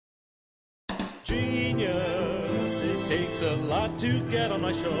Genius, it takes a lot to get on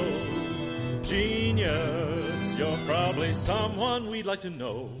my show. Genius, you're probably someone we'd like to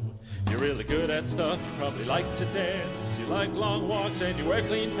know. You're really good at stuff, you probably like to dance. You like long walks and you wear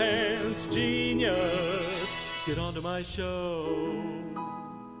clean pants. Genius, get onto my show.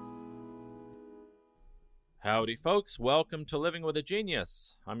 Howdy, folks. Welcome to Living with a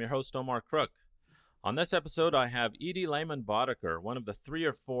Genius. I'm your host, Omar Crook. On this episode, I have Edie Lehman Boddicker, one of the 3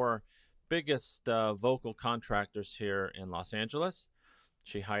 or 4 biggest vocal contractors here in Los Angeles.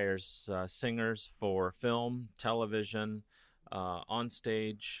 She hires singers for film, television, on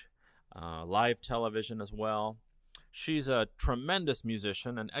stage, live television as well. She's a tremendous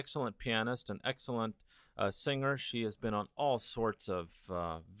musician, an excellent pianist, an excellent singer. She has been on all sorts of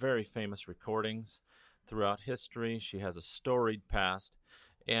very famous recordings throughout history. She has a storied past.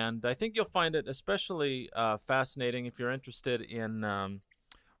 And I think you'll find it especially fascinating if you're interested in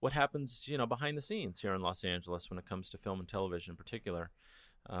what happens, behind the scenes here in Los Angeles when it comes to film and television in particular.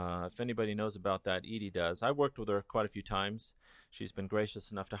 If anybody knows about that, Edie does. I've worked with her quite a few times. She's been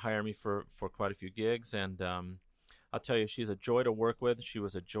gracious enough to hire me for quite a few gigs, and I'll tell you, she's a joy to work with. She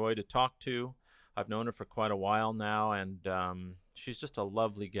was a joy to talk to. I've known her for quite a while now, and she's just a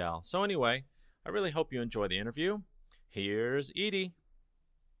lovely gal. So anyway, I really hope you enjoy the interview. Here's Edie.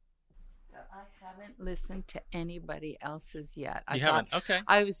 I haven't listened to anybody else's yet. You haven't? Okay.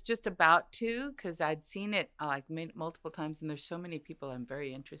 I was just about to, because I'd seen it multiple times, and there's so many people I'm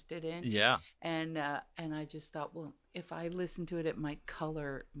very interested in. Yeah. And I just thought, well, if I listen to it, it might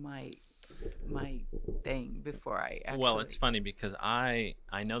color my thing before I actually. Well, it's funny because I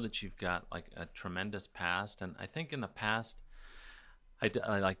know that you've got like a tremendous past, and I think in the past I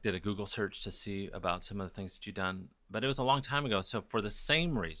did a Google search to see about some of the things that you've done, but it was a long time ago. So for the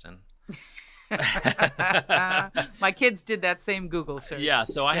same reason. My kids did that same Google search. Yeah,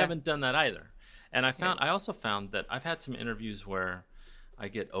 so I haven't done that either. And I also found that I've had some interviews where I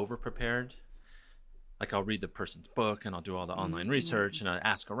get over prepared. Like I'll read the person's book and I'll do all the online research and I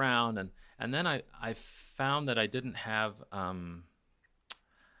ask around, and then I found that I didn't have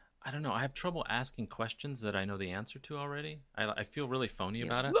I don't know. I have trouble asking questions that I know the answer to already. I feel really phony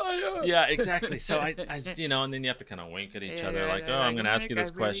about it. Yeah, exactly. So I and then you have to kind of wink at each other, like, I'm going to ask you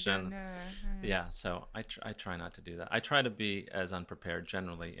this question. Yeah, so I try not to do that. I try to be as unprepared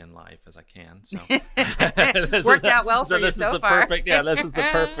generally in life as I can. So worked out well for you so far. This is the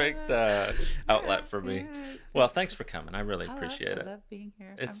perfect outlet for me. Well, thanks for coming. I really appreciate it. I love being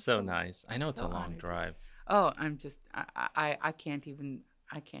here. It's so nice. I know it's a long drive. Oh, I'm just I can't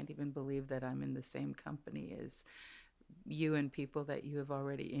even believe that I'm in the same company as you and people that you have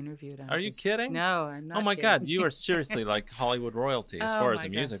already interviewed. Are you kidding? No, I'm not. Oh my kidding. God, you are seriously like Hollywood royalty as far as the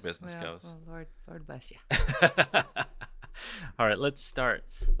music business goes. Well, Lord bless you. All right, let's start.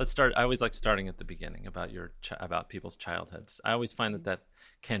 I always like starting at the beginning about people's childhoods. I always find that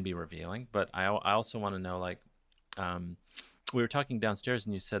can be revealing, but I also want to know, like, we were talking downstairs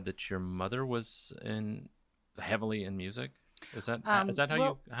and you said that your mother was heavily in music. Is that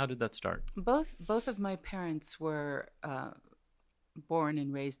how did that start? Both of my parents were born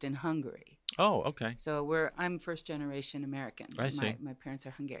and raised in Hungary. Oh, okay. So I'm first generation American. I see. My parents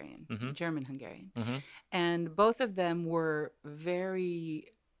are Hungarian, Mm-hmm. German Hungarian, Mm-hmm. and both of them were very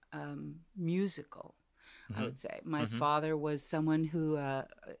musical. Mm-hmm. I would say my Mm-hmm. father was someone who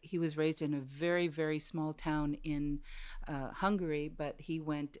he was raised in a very, very small town in Hungary, but he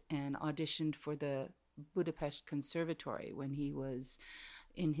went and auditioned for the Budapest Conservatory when he was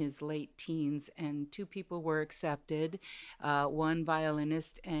in his late teens, and 2 people were accepted, one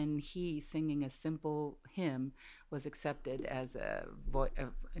violinist, and he, singing a simple hymn, was accepted as a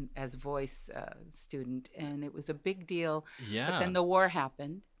voice student, and it was a big deal. Yeah. But then the war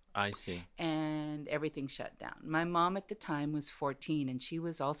happened. I see. And everything shut down. My mom at the time was 14, and she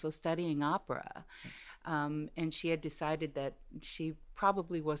was also studying opera. And she had decided that she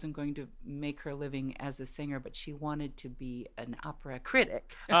probably wasn't going to make her living as a singer, but she wanted to be an opera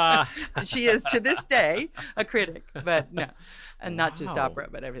critic. She is to this day a critic, but no, and not just opera,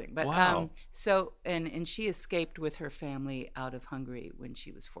 but everything. But so she escaped with her family out of Hungary when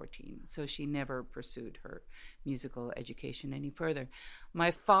she was 14. So she never pursued her musical education any further.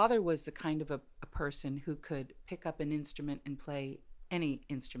 My father was the kind of a person who could pick up an instrument and play any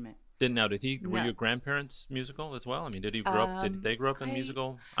instrument. Were your grandparents musical as well? I mean, did he grow up? Did they grow up in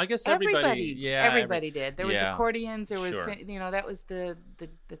musical? I guess everybody did. There was yeah, accordions. There was, sure. That was the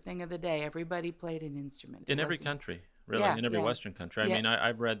thing of the day. Everybody played an instrument. In every country, really, in every Western country. I mean,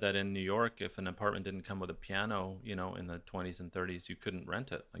 I've read that in New York, if an apartment didn't come with a piano, in the 20s and 30s, you couldn't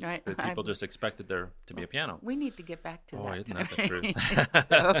rent it. Like, people just expected there to be a piano. We need to get back to that. Isn't that the truth?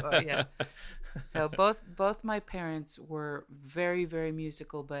 So both my parents were very, very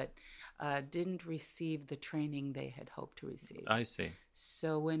musical, but didn't receive the training they had hoped to receive. I see.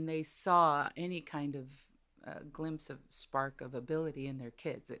 So when they saw any kind of glimpse of spark of ability in their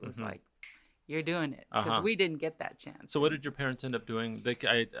kids, it was like, you're doing it, because we didn't get that chance. So what did your parents end up doing?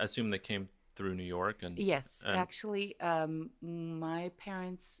 I assume they came through New York, and Yes, actually, my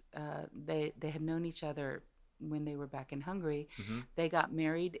parents they had known each other when they were back in Hungary. They got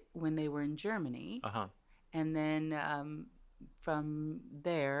married when they were in Germany, and then from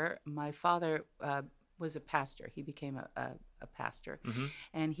there, my father was a pastor. He became a pastor,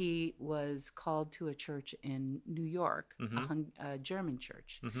 and he was called to a church in New York, a German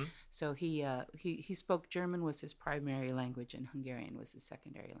church. So he spoke German was his primary language, and Hungarian was his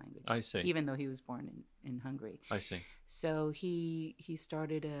secondary language. I see. Even though he was born in Hungary. I see. So he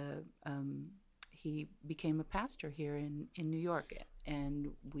started he became a pastor here in New York, and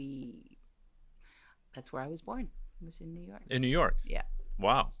that's where I was born. I was in New York. In New York? Yeah.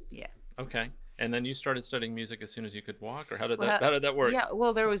 Wow. Yeah. Okay. And then you started studying music as soon as you could walk, or how did that work? Yeah,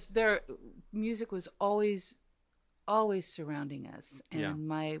 well, music was always surrounding us, and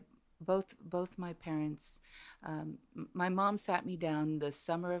both my parents. My mom sat me down the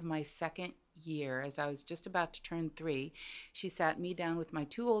summer of my second year, as I was just about to turn 3. She sat me down with my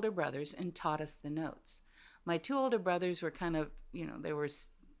 2 older brothers and taught us the notes. My 2 older brothers were kind of, they were,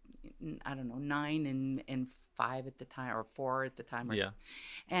 I don't know, 9 and 5 at the time, or 4 at the time.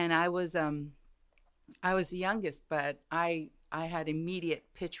 And I was the youngest, but I had immediate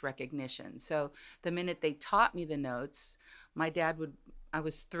pitch recognition. So the minute they taught me the notes, my dad I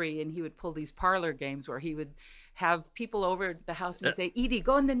was 3, and he would pull these parlor games where he would have people over at the house and he'd say, Edie,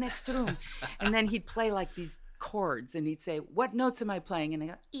 go in the next room. And then he'd play like these chords, and he'd say, what notes am I playing? And I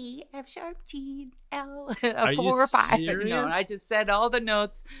go, E, F sharp, G, L, a 4 or 5. Serious? No, I just said all the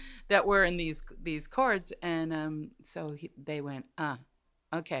notes that were in these chords. And so they went,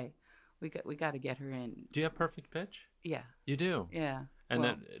 okay, we got to get her in. Do you have perfect pitch? Yeah. You do? Yeah. And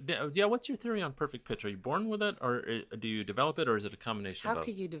then, what's your theory on perfect pitch? Are you born with it, or do you develop it, or is it a combination of both? How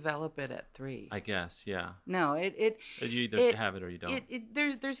could you develop it at 3? I guess, yeah. No, you either have it or you don't.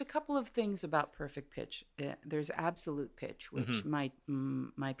 There's a couple of things about perfect pitch. There's absolute pitch, which my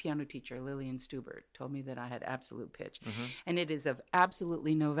piano teacher, Lillian Stubert, told me that I had absolute pitch. And it is of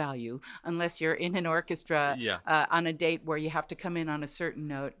absolutely no value unless you're in an orchestra on a date where you have to come in on a certain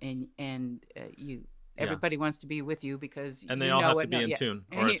note, and you... Everybody wants to be with you because and they all have to be in tune,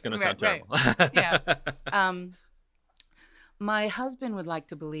 or it's going to sound terrible. Yeah. My husband would like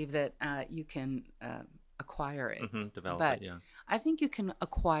to believe that you can acquire it, develop it. Yeah. I think you can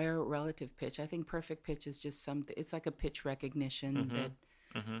acquire relative pitch. I think perfect pitch is just something. It's like a pitch recognition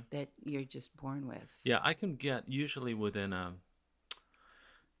that you're just born with. Yeah, I can get usually within a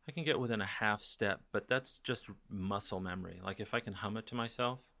half step, but that's just muscle memory. Like if I can hum it to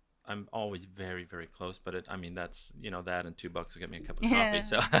myself, I'm always very, very close, but that's, that and $2 will get me a cup of coffee.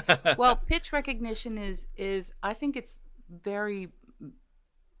 So, well, pitch recognition is I think it's very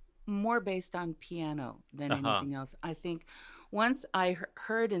more based on piano than anything else. I think once I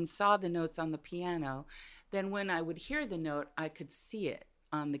heard and saw the notes on the piano, then when I would hear the note, I could see it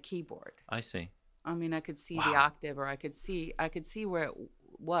on the keyboard. I see. I could see the octave, or I could see where it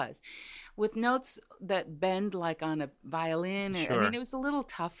was. With notes that bend like on a violin, it was a little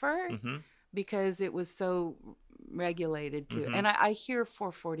tougher because it was so regulated too. And I hear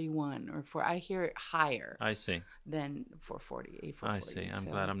 441 I hear it higher. I see. Than 440. I see. I'm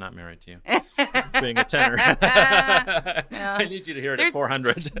glad I'm not married to you. Being a tenor. I need you to hear it at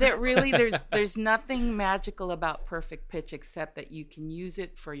 400. There's nothing magical about perfect pitch except that you can use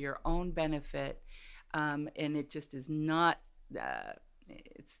it for your own benefit, and it just is not.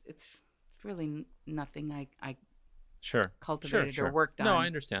 It's really nothing I cultivated or worked on. No, I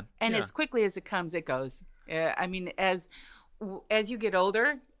understand. And as quickly as it comes, it goes. As you get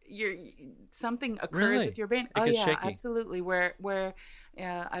older, something occurs with your brain. It gets shaky. Absolutely. Where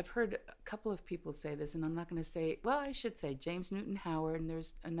I've heard a couple of people say this, and I'm not going to say. Well, I should say James Newton Howard, and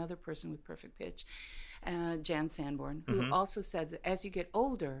there's another person with perfect pitch, Jan Sanborn, who also said that as you get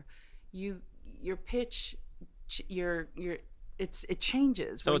older, your pitch, it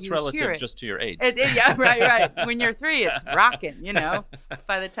changes. So it's relative just to your age. Yeah, right. When you're 3, it's rocking,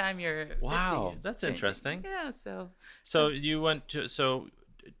 By the time you're 50, that's interesting. Yeah, So you went to,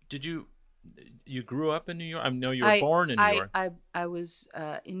 did you grew up in New York? I know you were born in New York. I was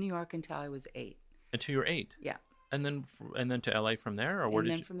in New York until I was 8. Until you were 8? Yeah. And then to LA from there, or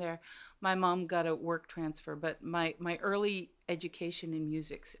from there, my mom got a work transfer. But my early education in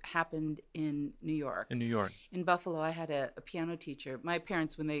music happened in New York. In New York. In Buffalo, I had a piano teacher. My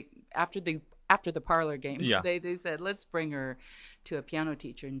parents, after after the parlor games, Yeah. they said, let's bring her to a piano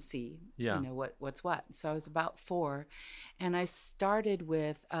teacher and see, Yeah. you know, what's what. So I was about 4, and I started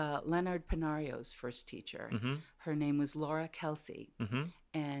with Leonard Pinario's first teacher. Mm-hmm. Her name was Laura Kelsey, Mm-hmm.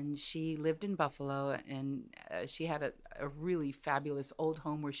 and she lived in Buffalo, and she had a really fabulous old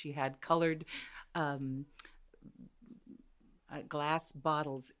home where she had colored glass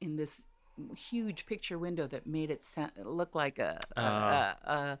bottles in this huge picture window that made it look like Like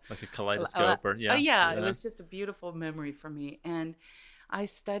a kaleidoscope, or yeah, it was just a beautiful memory for me. And I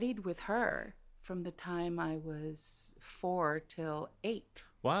studied with her from the time I was 4 till 8.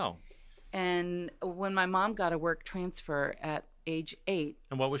 Wow. And when my mom got a work transfer at age 8,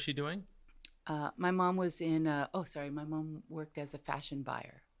 And what was she doing? my mom was in my mom worked as a fashion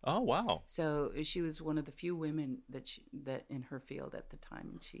buyer. Oh, wow. So she was one of the few women that in her field at the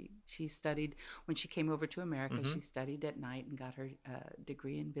time. She studied when she came over to America. Mm-hmm. She studied at night and got her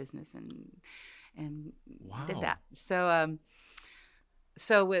degree in business and Wow. did that.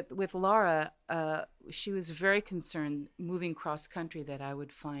 So with Laura, she was very concerned moving cross country that I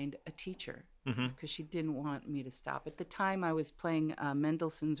would find a teacher, Mm-hmm. because she didn't want me to stop. At the time, I was playing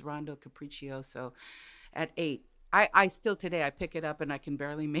Mendelssohn's Rondo Capriccioso at 8. I still today I pick it up and I can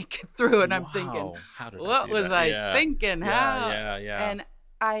barely make it through, and I'm thinking, how did what do was that? I Yeah. thinking? How? Yeah. And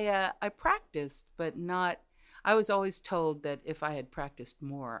I practiced, but not. I was always told that if I had practiced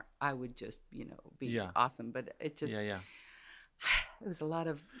more, I would just be Yeah. awesome. But it just Yeah. it was a lot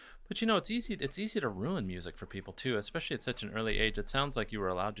of. But it's easy to ruin music for people too, especially at such an early age. It sounds like you were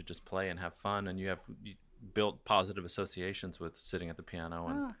allowed to just play and have fun, and you built positive associations with sitting at the piano.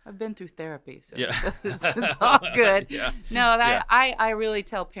 And I've been through therapy, so Yeah. it's all good. Yeah. No, Yeah. I really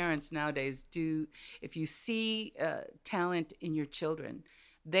tell parents nowadays, if you see talent in your children,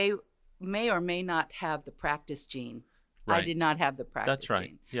 they may or may not have the practice gene. I Right. did not have the practice That's right.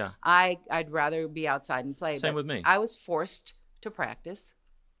 gene. Yeah. I'd rather be outside and play. Same but with me. I was forced to practice.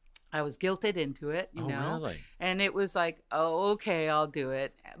 I was guilted into it, you know. Really? And it was like, oh, okay, I'll do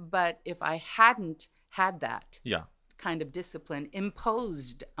it. But if I hadn't had that Yeah. kind of discipline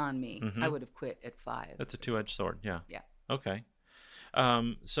imposed on me, Mhm. I would have quit at 5. That's a two-edged sword. Yeah. Yeah. Okay.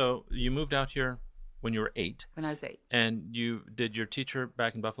 So you moved out here when you were 8, When I was 8. and did your teacher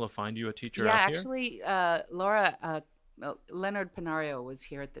back in Buffalo find you a teacher Yeah, out here? actually, Laura, Leonard Pinario was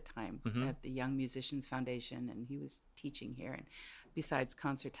here at the time Mhm. at the Young Musicians Foundation, and he was teaching here, and besides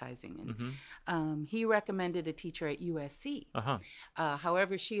concertizing. And Mm-hmm. he recommended a teacher at USC. Uh-huh.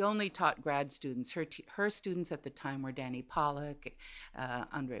 However, she only taught grad students. Her students at the time were Danny Pollock,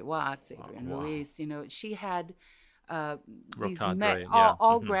 Andre Watts, Adrian wow. Ruiz. She had these Rocade,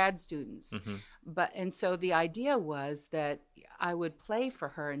 all Mhm. grad students. Mm-hmm. And so the idea was that I would play for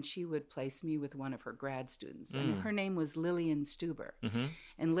her and she would place me with one of her grad students. And her name was Lillian Stuber. Mm-hmm.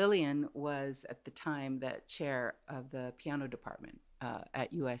 And Lillian was at the time the chair of the piano department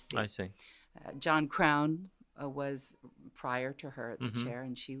at USC. I see. John Crown was prior to her the Mhm. chair,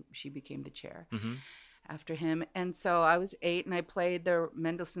 and she became the chair Mm-hmm. after him. And so I was 8, and I played the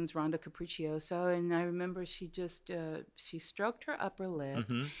Mendelssohn's Rondo Capriccioso. And I remember she just she stroked her upper lip,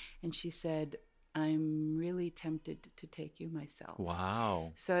 Mm-hmm. and she said, "I'm really tempted to take you myself."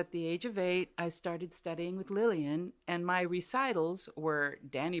 Wow. So at the age of 8, I started studying with Lillian, and my recitals were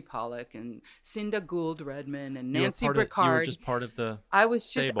Danny Pollock and Cinda Gould Redman and Nancy You were Bricard. just part of the I was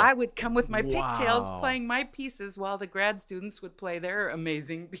stable. I would come with my pigtails Wow. playing my pieces while the grad students would play their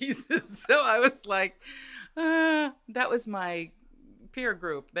amazing pieces. So I was like, that was my peer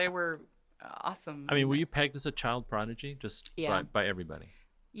group. They were awesome. I mean, were you pegged as a child prodigy just Yeah. by everybody?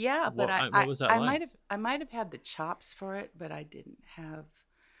 Yeah, but what was that like? I might have had the chops for it, but I didn't have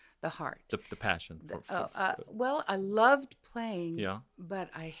the heart. The passion for Well, I loved playing, yeah. but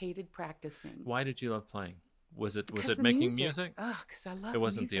I hated practicing. Why did you love playing? Was it 'Cause the making music? Oh, because I love It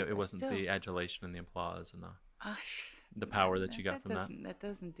wasn't music. it wasn't the adulation and the applause and Oh, the power that you got from that. That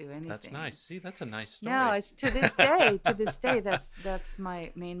doesn't do anything. That's nice. See, that's a nice story. No, it's to this day. To this day, that's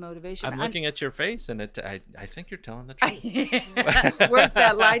my main motivation. I'm looking at your face, and I think you're telling the truth. Where's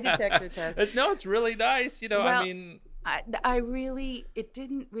that lie detector test? No, it's really nice. Well, I mean, it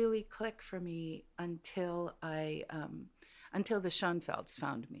didn't really click for me until until the Schoenfelds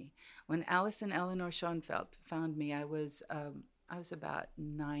found me. When Alice and Eleanor Schoenfeld found me, I was about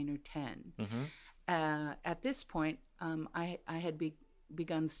 9 or 10. mhm. At this point, I had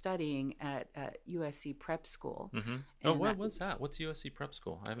begun studying at USC Prep School. Mm-hmm. Oh, And what was that? What's USC Prep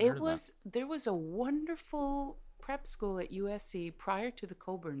School? I haven't heard of that. There was a wonderful prep school at USC prior to the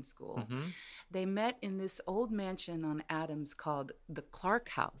Coburn School. Mm-hmm. They met in this old mansion on Adams called the Clark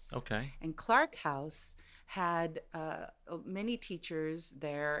House. Okay. And Clark House had many teachers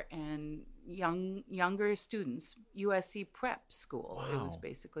there and younger students. USC prep school. Wow. It was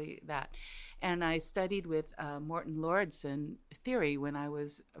basically that. And I studied with Morton Lauridsen theory when I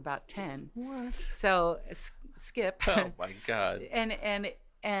was about 10. What? So Skip. Oh my God.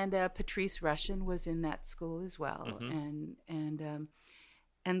 And Patrice Rushen was in that school as well. Mm-hmm.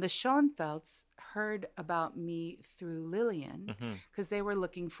 And the Schoenfelds heard about me through Lillian because they were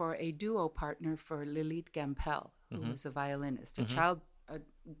looking for a duo partner for Lilith Gampel, who was a violinist,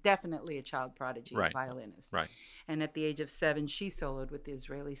 definitely a child prodigy violinist. Right. And at the age of 7, she soloed with the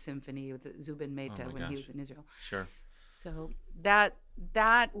Israeli Symphony with Zubin Mehta when he was in Israel. Sure. So that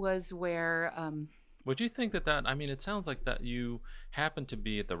was where... Would you think that I mean, it sounds like that you happened to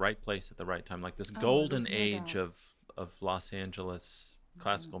be at the right place at the right time, like this golden age of Los Angeles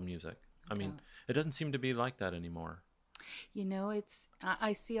classical music. I mean, it doesn't seem to be like that anymore. You know,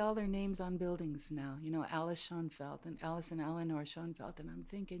 I see all their names on buildings now. You know, Alice Schoenfeld and Alice and Eleanor Schoenfeld, and I'm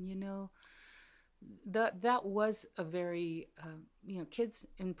thinking, you know, that was a very, kids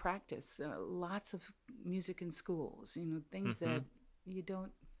in practice, lots of music in schools, you know, things that you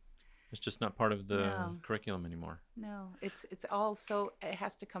don't. It's just not part of the curriculum anymore. No, it's all so, it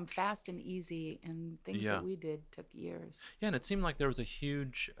has to come fast and easy, and things that we did took years. Yeah, and it seemed like there was a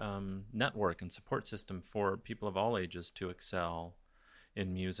huge network and support system for people of all ages to excel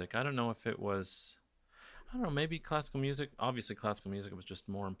in music. I don't know if it was, maybe classical music. Obviously, classical music was just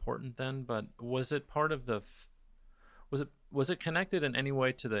more important then, but was it part of the... Was it connected in any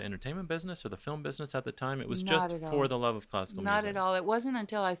way to the entertainment business or the film business at the time? It was just for the love of classical music. Not at all. It wasn't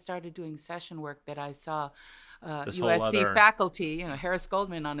until I started doing session work that I saw USC faculty, you know, Harris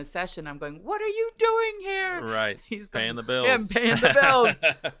Goldman on a session. I'm going, what are you doing here? Right. He's paying the bills. Yeah, paying the bills.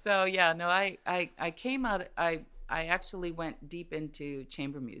 So yeah, no, I came out. I actually went deep into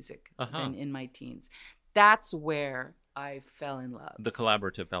chamber music in my teens. That's where I fell in love. The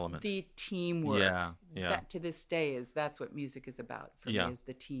collaborative element. The teamwork. Yeah. That to this day that's what music is about for me, is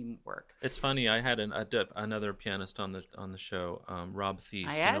the teamwork. It's funny. I had another pianist on the show, Rob Thies.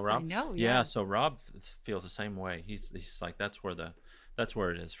 I know. Yeah. So Rob feels the same way. He's like, that's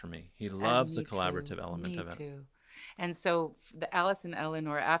where it is for me. He loves the collaborative element of it. Me too. And so the Alice and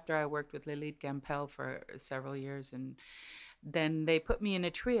Eleanor, after I worked with Lilith Gampel for several years, and then they put me in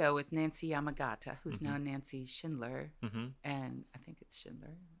a trio with Nancy Yamagata, who's now Nancy Schindler, and I think it's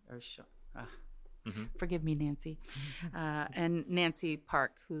Schindler or forgive me, Nancy, and Nancy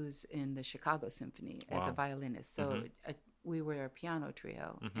Park, who's in the Chicago Symphony as a violinist. So we were a piano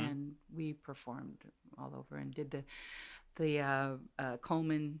trio, and we performed all over and did the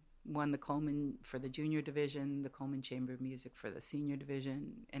Coleman. Won the Coleman for the junior division, the Coleman Chamber of Music for the senior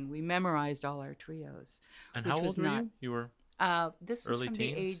division, and we memorized all our trios. And how old were you? You were this was early from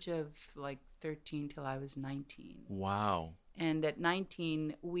teens? The age of like 13 till I was 19. Wow. And at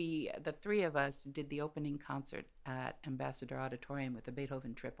 19, the three of us, did the opening concert at Ambassador Auditorium with the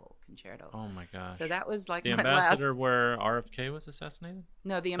Beethoven Triple Concerto. Oh my gosh. So that was like the my Ambassador where RFK was assassinated?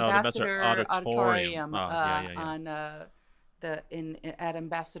 No, the Ambassador Auditorium on at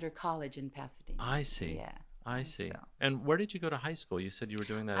Ambassador College in Pasadena. I see. Yeah. I see. So. And where did you go to high school? You said you were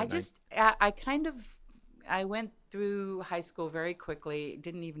doing that I went through high school very quickly.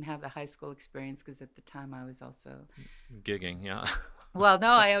 Didn't even have the high school experience because at the time I was also gigging. Yeah. Well, no,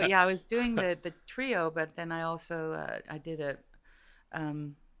 I was doing the trio, but then I also I did a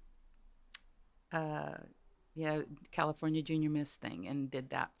California Junior Miss thing and did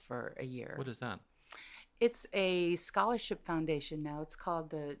that for a year. What is that? It's a scholarship foundation now. It's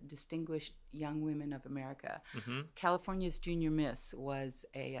called the Distinguished Young Women of America. California's Junior Miss was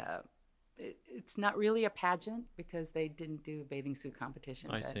it's not really a pageant because they didn't do a bathing suit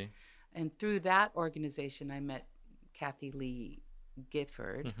competition. I see. And through that organization, I met Kathy Lee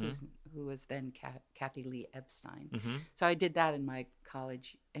Gifford, who was then Kathy Lee Epstein. So I did that in my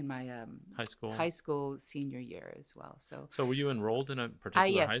college, in my high school senior year as well. So were you enrolled in a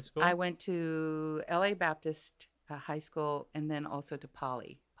particular high school? I went to L.A. Baptist High School and then also to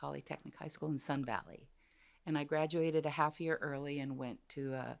Polytechnic High School in Sun Valley. And I graduated a half year early and went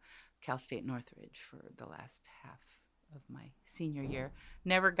to Cal State Northridge for the last half of my senior year.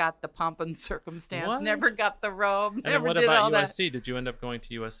 Never got the pomp and circumstance. What? Never got the robe. And never what did about all USC? That. Did you end up going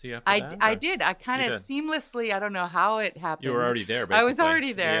to USC after that? I did. I kind of seamlessly. I don't know how it happened. You were already there. Basically. I was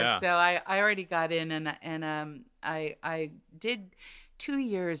already there, yeah. so I already got in, and I did 2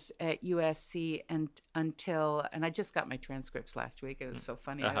 years at USC and I just got my transcripts last week. It was so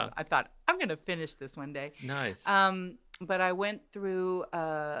funny. I thought I'm going to finish this one day. Nice. But I went through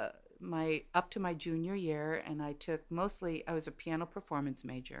up to my junior year, and I took I was a piano performance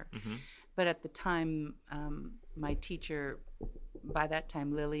major, But at the time, my teacher, by that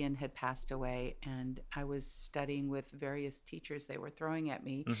time, Lillian had passed away, and I was studying with various teachers they were throwing at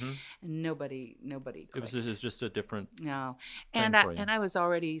me, and nobody clicked. It was just a different No, thing and for you. I was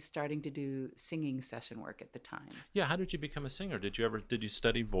already starting to do singing session work at the time. Yeah, how did you become a singer? Did you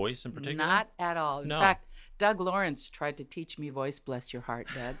study voice in particular? Not at all. In No. fact, Doug Lawrence tried to teach me voice, bless your heart,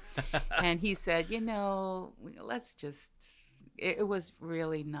 Doug. And he said, let's just, it was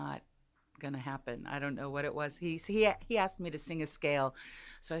really not going to happen. I don't know what it was. He asked me to sing a scale.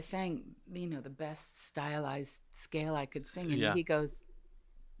 So I sang, the best stylized scale I could sing. And Yeah. he goes,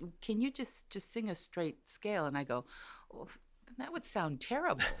 can you just sing a straight scale? And I go, well, that would sound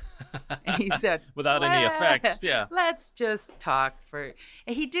terrible. And he said, Without any effects, yeah. Let's just talk and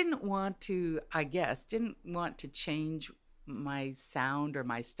he didn't want to change my sound or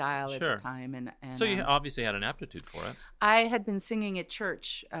my style Sure. at the time. And So you obviously had an aptitude for it. I had been singing at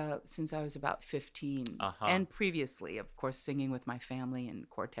church since I was about 15, and previously, of course, singing with my family and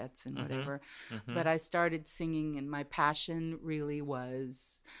quartets and whatever. But I started singing, and my passion really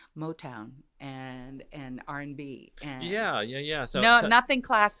was Motown and R&B. And Yeah. So nothing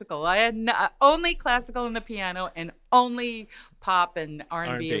classical. I had only classical in the piano and only pop and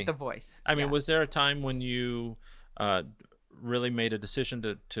R&B with the voice. I mean, was there a time when you really made a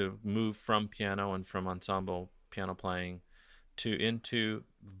decision to move from piano and from ensemble piano playing into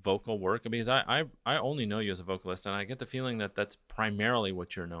vocal work? Because I only know you as a vocalist, and I get the feeling that that's primarily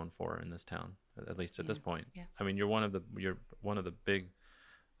what you're known for in this town, at least at this point. Yeah. I mean, you're one of the big,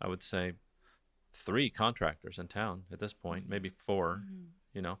 I would say, 3 contractors in town at this point, maybe 4.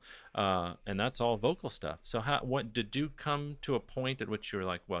 And that's all vocal stuff. So what did you come to a point at which you were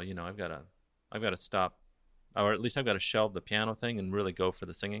like, well, I've got to stop, or at least I've got to shelve the piano thing and really go for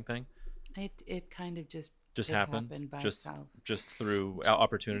the singing thing? It kind of just happened by just itself. Just through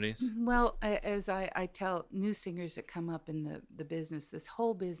opportunities. Well, as I tell new singers that come up in the business, this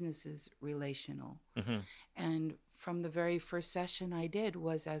whole business is relational. And from the very first session I did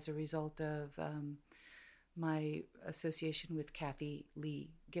was as a result of my association with Kathy Lee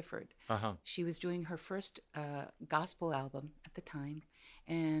Gifford. She was doing her first gospel album at the time,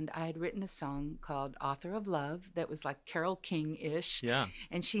 and I had written a song called Author of Love that was like Carole King-ish. Yeah.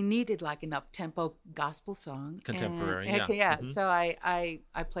 And she needed like an up-tempo gospel song. Contemporary, Yeah. So I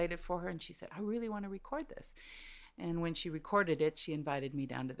played it for her, and she said, I really want to record this. And when she recorded it, she invited me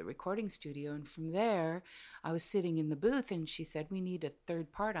down to the recording studio. And from there, I was sitting in the booth, and she said, we need a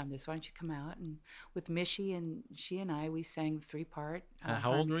third part on this. Why don't you come out? And with Mishy and she and I, we sang 3-part.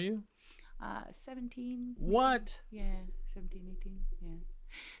 How old were you? 17. What? Yeah, 17, 18, yeah.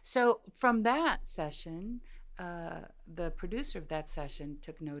 So from that session, the producer of that session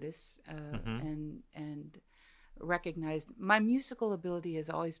took notice and recognized my musical ability has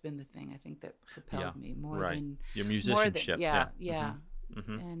always been the thing I think that propelled me more than your musicianship.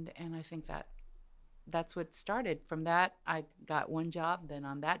 And I think that's what started. From that, I got one job. Then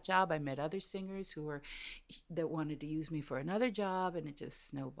on that job, I met other singers that wanted to use me for another job, and it just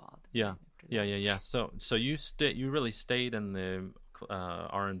snowballed. Yeah. So you really stayed in the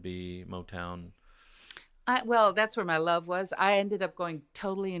R&B Motown. Well, that's where my love was. I ended up going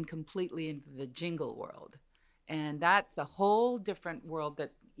totally and completely into the jingle world. And that's a whole different world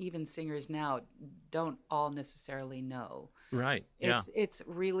that even singers now don't all necessarily know. Right. Yeah. It's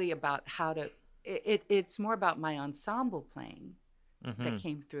really about it's more about my ensemble playing that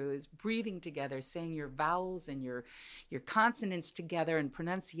came through, is breathing together, saying your vowels and your consonants together and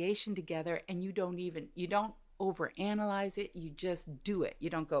pronunciation together, and you don't overanalyze it. You just do it. You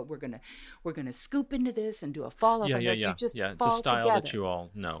don't go, we're gonna scoop into this and do a fall off. Yeah. You just fall It's a style together. that you all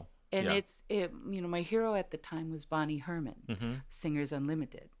know. And my hero at the time was Bonnie Herman, Singers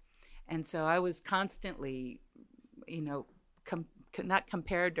Unlimited. And so I was constantly, not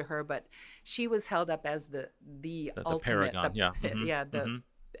compared to her, but she was held up as the ultimate, paragon, ultimate,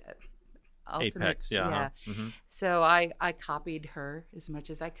 apex, yeah. So I copied her as much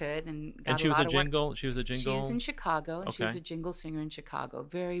as I could, and got she was a a lot jingle. of work. She was a jingle. She was in Chicago, and she was Okay. a jingle singer in Chicago,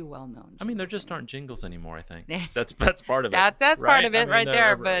 very well known. I mean, there jingle just singer. aren't jingles anymore. I think that's part of it. That's right? part of it right they're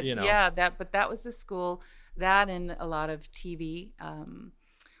there. ever- But you know. that was the school. That and a lot of TV, a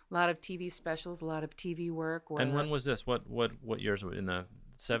lot of TV specials, a lot of TV work. And when was this? What years were in the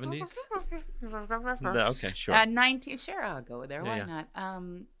 70s? Okay, sure. 19. Sure, I'll go there. Why Yeah.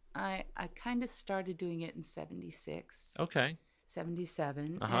 not? I kind of started doing it in 76. Okay.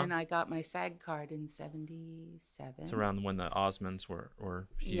 77, and I got my SAG card in 77. It's around when the Osmonds were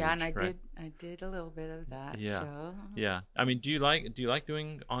huge. Yeah, and I right? did a little bit of that Yeah. show. Yeah. I mean, do you like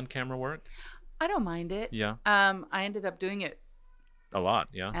doing on-camera work? I don't mind it. Yeah. I ended up doing it A lot,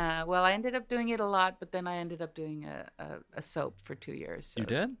 yeah. Well, I ended up doing it a lot, but then I ended up doing a soap for 2 years. So. You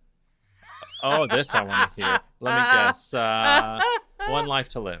did? Oh, this I want to hear. Let me guess. One Life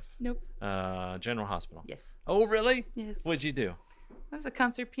to Live. Nope. General Hospital. Yes. Oh, really? Yes. What'd you do? I was a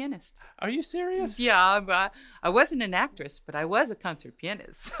concert pianist. Are you serious? Yeah, but I wasn't an actress, but I was a concert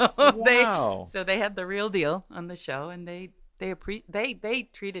pianist. So Wow. they had the real deal on the show, and they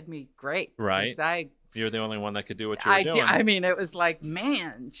treated me great. Right. 'Cause You're the only one that could do what you were doing. I mean, it was like,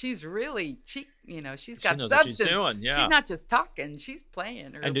 man, she's really she's got She knows substance. what she's doing, yeah. She's not just talking; she's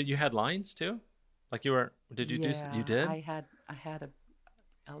playing. And you had lines too? Like you were? Did you do? You did? I had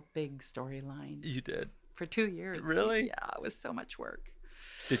a big storyline You did. for 2 years. Really? Yeah, it was so much work.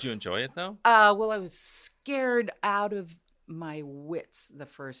 Did you enjoy it though? Well, I was scared out of my wits the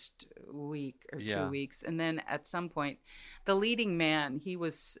first week or 2 weeks. And then at some point, the leading man, he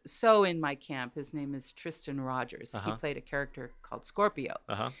was so in my camp. His name is Tristan Rogers. He played a character called Scorpio.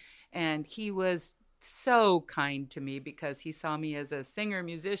 And he was so kind to me because he saw me as a singer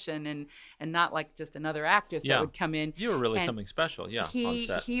musician and not like just another actress that would come in. You were really And something special, on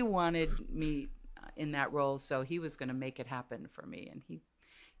set. He wanted me in that role, so he was going to make it happen for me, and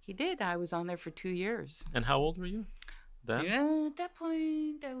he did. I was on there for 2 years. And how old were you then? Yeah, at that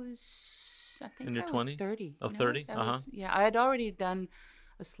point, I think in your I 20s? was 30. Oh, 30? Yeah, I had already done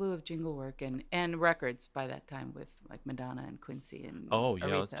a slew of jingle work and records by that time with like Madonna and Quincy and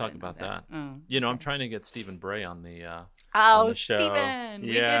let's talk about that. I'm trying to get Stephen Bray on the show. Stephen,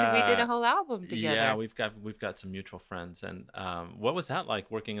 we did a whole album together. Yeah, we've got some mutual friends. And what was that like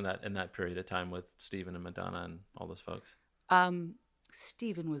working in that period of time with Stephen and Madonna and all those folks?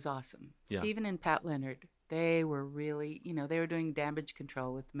 Stephen was awesome. Yeah. Stephen and Pat Leonard, they were really, they were doing Damage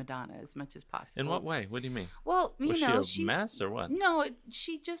Control with Madonna as much as possible. In what way? What do you mean? Well, was she a mess or what? No,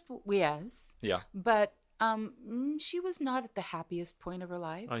 she just, yes. Yeah. But she was not at the happiest point of her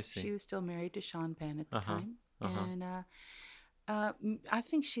life. I see. She was still married to Sean Penn at the time. And I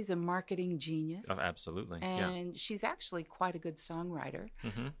think she's a marketing genius. Oh, absolutely. And she's actually quite a good songwriter.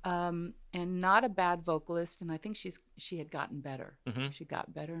 Mm-hmm. And not a bad vocalist. And I think she had gotten better. Mm-hmm. She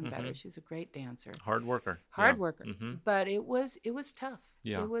got better and better. She's a great dancer. Hard worker. Hard worker. Mm-hmm. But it was tough.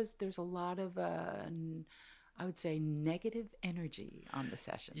 Yeah. There's a lot of I would say negative energy on the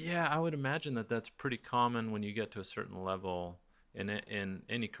sessions. Yeah, I would imagine that's pretty common when you get to a certain level in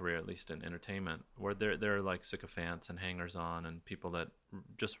any career, at least in entertainment, where there are like sycophants and hangers-on and people that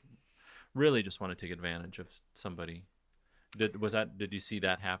just really just want to take advantage of somebody. Did you see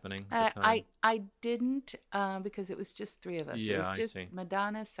that happening at the time? I didn't because it was just three of us. Yeah, it was just I see.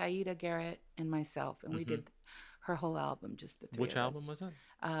 Madonna, Saida Garrett, and myself, and we did her whole album, just the three Which of album us. was it?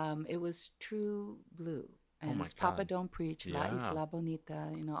 It was True Blue, and Oh it my was Papa God. Don't Preach, La Yeah. Isla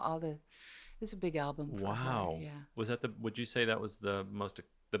Bonita, all the. It was a big album. For Wow. her, yeah. Was that would you say that was the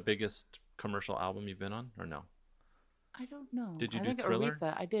biggest commercial album you've been on, or no? I don't know. Did you I do think Thriller?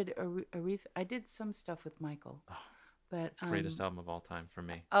 Aretha. I did Aretha. I did some stuff with Michael, Oh, but Greatest album of all time for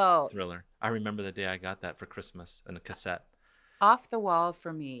me. Oh, Thriller. I remember the day I got that for Christmas in a cassette. Off the Wall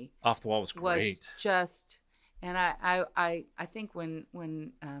for me Off the Wall was was great. just, and I think when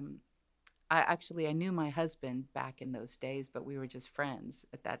I knew my husband back in those days, but we were just friends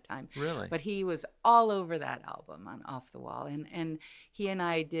at that time. Really? But he was all over that album on Off the Wall, and he and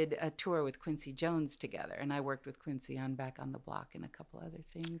I did a tour with Quincy Jones together, and I worked with Quincy on Back on the Block and a couple other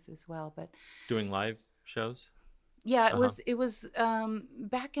things as well. But Doing live shows? yeah, it was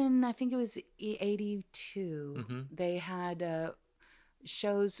back in, I think it was 82. Mm-hmm. They had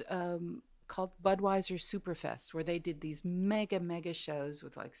shows called Budweiser Superfest, where they did these mega shows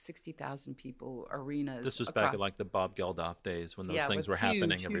with like 60,000 people, arenas. This was back in like the Bob Geldof days when those Yeah, it things was were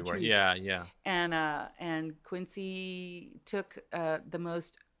happening huge, everywhere. huge. Yeah. And Quincy took the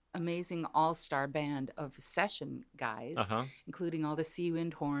most amazing all-star band of session guys, including all the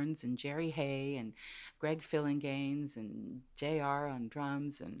Seawind Horns and Jerry Hay and Greg Fillinganes and JR on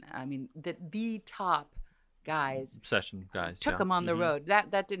drums, and I mean the top guys, Session guys. took yeah. them on the Mhm. road.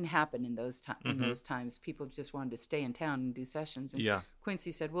 That didn't happen in those in Mhm. those times. People just wanted to stay in town and do sessions. And Yeah.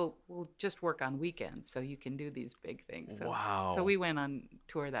 Quincy said, "We'll just work on weekends so you can do these big things." So, Wow. So we went on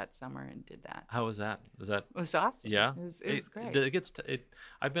tour that summer and did that. How was that? Was that? It was awesome. Yeah. It was great. It gets.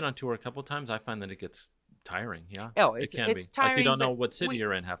 I've been on tour a couple times. I find that it gets tiring. Yeah. Oh, it it's can be. Like you tiring, don't know but what city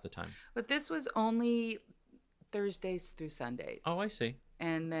you're in half the time. But this was only Thursdays through Sundays. Oh, I see.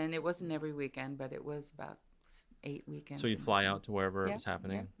 And then it wasn't every weekend, but it was about 8 weekends. So you'd in the fly summer. out to wherever it Yeah, was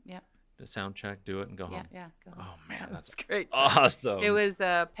happening. Yeah. The sound check, do it, and go home. Yeah. Go home. Oh man, That's that's great. awesome. It was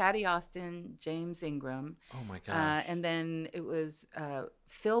Patty Austin, James Ingram, Oh my gosh. and then it was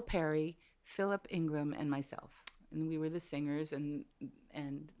Phil Perry, Philip Ingram, and myself. and we were the singers, and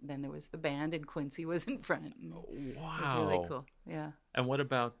then there was the band, and Quincy was in front. Wow. It was really cool. Yeah. And what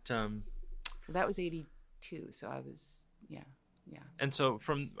about That was 82, so I was yeah. and so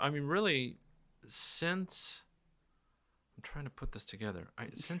really since I'm trying to put this together.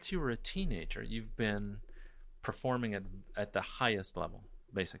 Since you were a teenager, you've been performing at the highest level,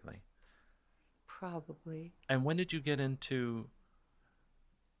 basically. Probably. And when did you get into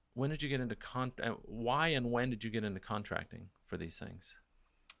why and when did you get into contracting for these things?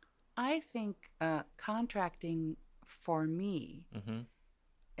 I think contracting for me,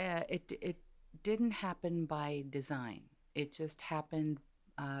 it didn't happen by design. It just happened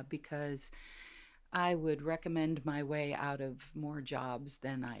because I would recommend my way out of more jobs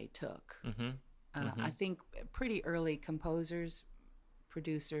than I took. I think pretty early composers,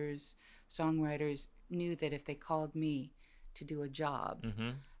 producers, songwriters knew that if they called me to do a job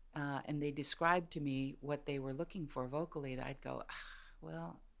and they described to me what they were looking for vocally, that I'd go,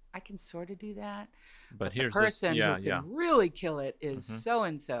 well, I can sort of do that. But here's the person who can really kill it is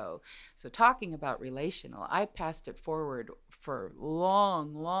so-and-so. So talking about relational, I passed it forward for a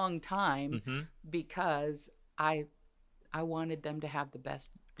long, long time because I wanted them to have the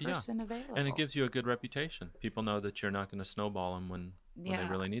best person available. And it gives you a good reputation. People know that you're not going to snowball them when they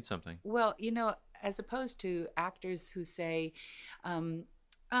really need something. Well, as opposed to actors who say,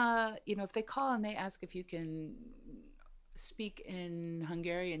 if they call and they ask if you can speak in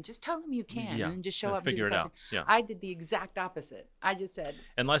Hungarian, just tell them you can and just show up and figure it out. Yeah. I did the exact opposite. I just said,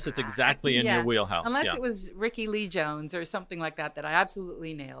 unless it's exactly in your wheelhouse. Unless it was Ricky Lee Jones or something like that I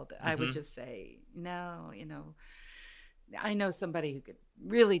absolutely nailed. I would just say, no, I know somebody who could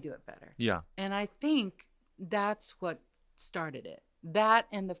really do it better. Yeah. And I think that's what started it. That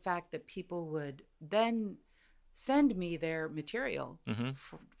and the fact that people would then send me their material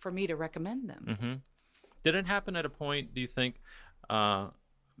for me to recommend them. Did it happen at a point, do you think,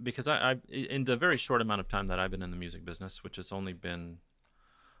 because I in the very short amount of time that I've been in the music business, which has only been,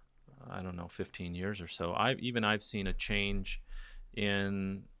 15 years or so, I've seen a change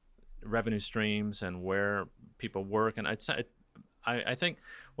in revenue streams and where people work. And I think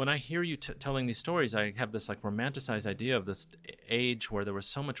when I hear you telling these stories, I have this like romanticized idea of this age where there was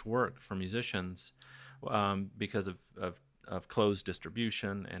so much work for musicians because of closed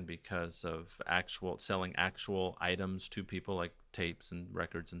distribution and because of selling actual items to people like tapes and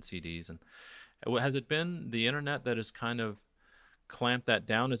records and CDs. And has it been the internet that has kind of clamped that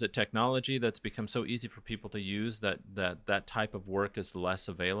down? Is it technology that's become so easy for people to use that type of work is less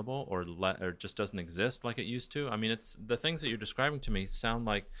available or just doesn't exist like it used to? I mean, it's the things that you're describing to me sound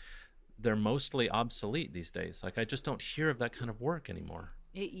like they're mostly obsolete these days. Like I just don't hear of that kind of work anymore.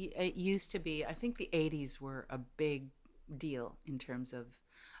 It used to be. I think the 80s were a big deal in terms of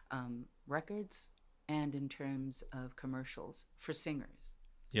records and in terms of commercials for singers.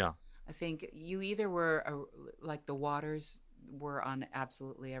 Yeah. I think you either were like the Waters were on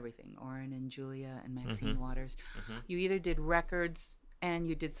absolutely everything, Oren and Julia and Maxine Waters. You either did records and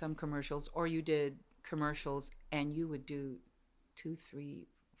you did some commercials, or you did commercials and you would do 2, 3,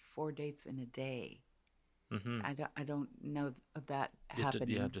 4 dates in a day. I don't know of that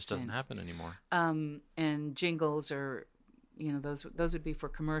happening. It just doesn't happen anymore. And jingles are, those would be for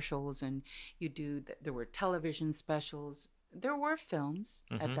commercials, and there were television specials. There were films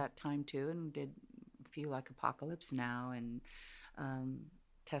at that time too, and we did a few like Apocalypse Now and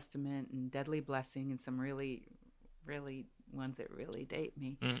Testament and Deadly Blessing and some really, really ones that really date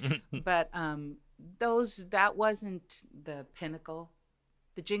me. But that wasn't the pinnacle.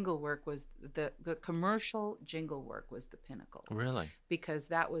 The jingle work was the commercial jingle work was the pinnacle. Really? Because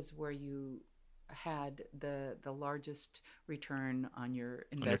that was where you had the largest return on your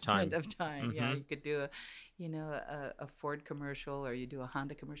investment of time. Yeah, you could do a Ford commercial, or you do a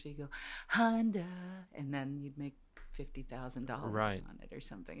Honda commercial. You go Honda, and then you'd make $50,000 on it or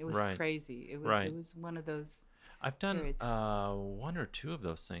something. It was crazy. It was one of those. I've done one or two of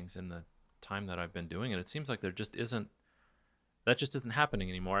those things in the time that I've been doing it. It seems like that just isn't happening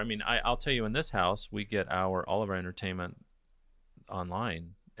anymore. I mean, I'll tell you, in this house, we get all of our entertainment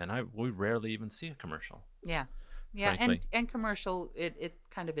online, and we rarely even see a commercial. Yeah. And commercial, it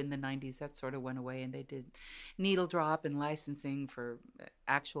kind of in the 90s, that sort of went away, and they did needle drop and licensing for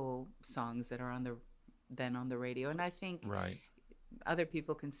actual songs that are on the radio. And I think other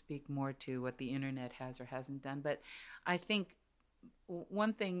people can speak more to what the internet has or hasn't done. But I think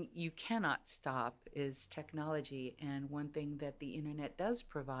one thing you cannot stop is technology, and one thing that the internet does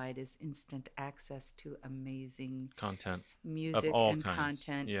provide is instant access to amazing Content music of all and kinds.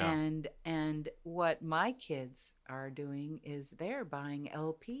 content. Yeah. And what my kids are doing is they're buying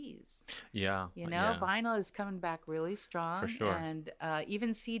LPs. Yeah. You know, yeah, vinyl is coming back really strong, For sure. and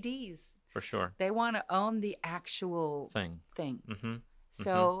even CDs. for sure. They want to own the actual Thing. thing.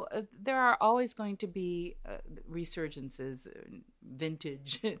 So there are always going to be resurgences,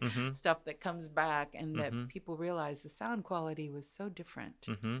 vintage stuff that comes back, and that people realize the sound quality was so different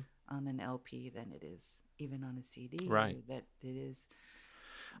on an LP than it is even on a CD. Right. That it is.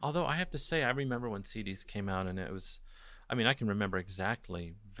 Although I have to say, I remember when CDs came out, and it was, I mean, I can remember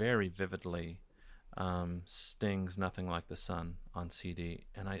exactly, very vividly, Sting's "Nothing Like the Sun" on CD,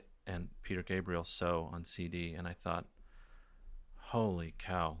 and Peter Gabriel's "So" on CD, and I thought, holy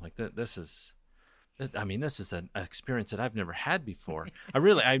cow! Like this is, I mean, this is an experience that I've never had before.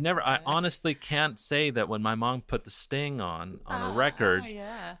 I honestly can't say that when my mom put the Sting on a record,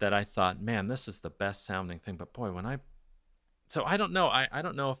 that I thought, man, this is the best sounding thing. But boy, so I don't know. I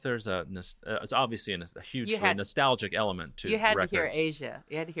don't know if there's it's obviously a hugely nostalgic element to You had records. to hear Asia.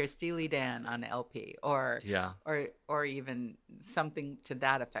 You had to hear Steely Dan on LP, or even something to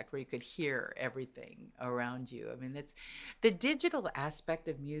that effect, where you could hear everything around you. I mean, it's the digital aspect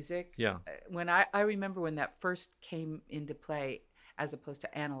of music. Yeah. When I remember when that first came into play, as opposed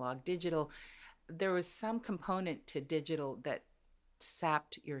to analog, digital, there was some component to digital that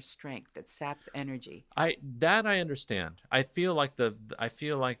sapped your strength, that saps energy. I understand. I feel like the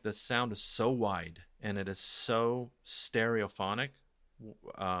sound is so wide and it is so stereophonic,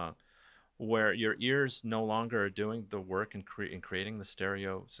 where your ears no longer are doing the work in creating the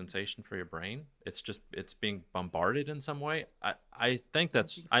stereo sensation for your brain. It's being bombarded in some way. I think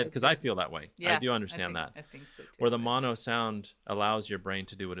that's because I feel that way. Yeah, I do understand that. I think so too. Where the mono sound allows your brain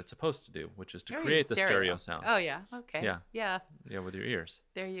to do what it's supposed to do, which is to create the stereo sound. Oh yeah, okay. Yeah, with your ears.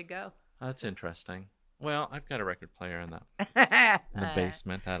 There you go. That's interesting. Well, I've got a record player in the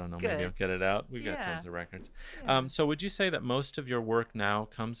basement. I don't know. Maybe I'll get it out. We've got tons of records. Yeah. So would you say that most of your work now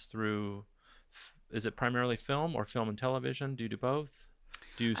comes through, is it primarily film or film and television? Do you do both?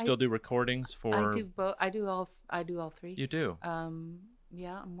 Do you still do recordings for? I do both. I do all three. You do?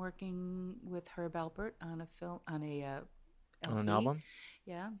 Yeah, I'm working with Herb Alpert on a film, on a LP. On an album?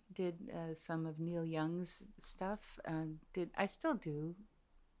 Yeah, did some of Neil Young's stuff. I still do.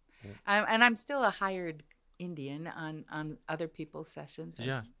 And I'm still a hired Indian on other people's sessions.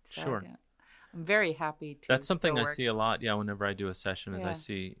 Yeah, sure. I'm very happy to. That's something I work. see a lot. Yeah, whenever I do a session, is I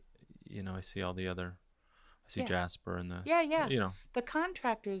see all the other. I see Jasper and the. Yeah. You know, the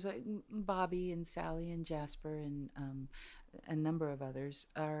contractors, like Bobby and Sally and Jasper and a number of others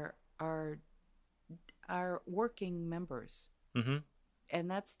are working members. Mm-hmm. And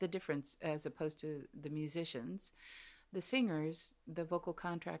that's the difference, as opposed to the musicians. The singers, the vocal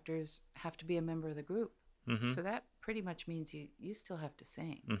contractors, have to be a member of the group. Mm-hmm. So that pretty much means you still have to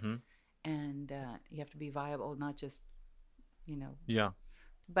sing. Mm-hmm. And you have to be viable, not just, Yeah.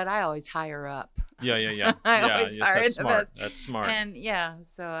 But I always hire up. Yeah. I always hire that's the smart. best. That's smart. And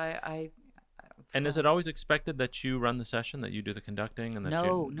so I And is it always expected that you run the session, that you do the conducting, and that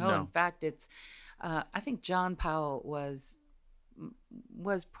No. In fact, it's. I think John Powell was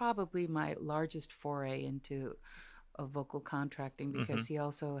probably my largest foray into vocal contracting, because he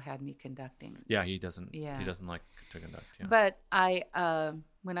also had me conducting. Yeah, he doesn't. Yeah. He doesn't like to conduct. Yeah. But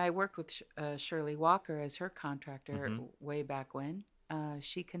when I worked with Shirley Walker as her contractor way back when,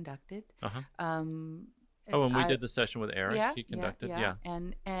 she conducted. Uh-huh. And we did the session with Eric. He conducted. Yeah.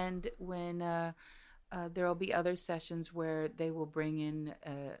 And when there will be other sessions where they will bring in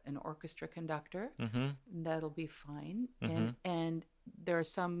an orchestra conductor. Mm-hmm. That'll be fine. Mm-hmm. And there are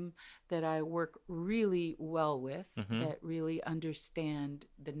some that I work really well with that really understand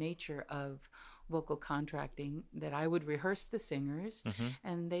the nature of vocal contracting, that I would rehearse the singers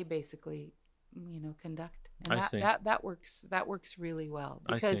and they basically, conduct. And that works really well,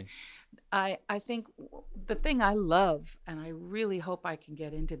 because I think the thing I love, and I really hope I can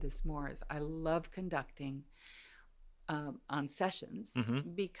get into this more, is I love conducting on sessions,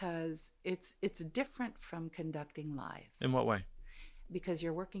 because it's different from conducting live. In what way? Because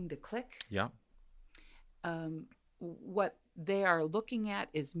you're working to click. Yeah. What they are looking at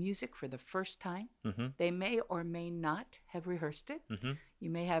is music for the first time. Mm-hmm. They may or may not have rehearsed it. Mm-hmm. You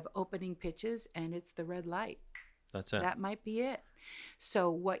may have opening pitches and it's the red light. That's it. That might be it.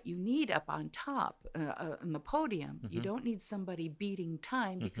 So what you need up on top, on the podium, you don't need somebody beating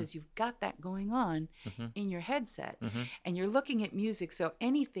time, because you've got that going on in your headset. And you're looking at music, so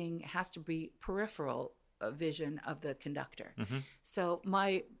anything has to be peripheral vision of the conductor. Mm-hmm. So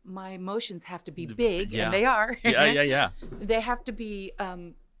my motions have to be big, Yeah. and they are. Yeah. They have to be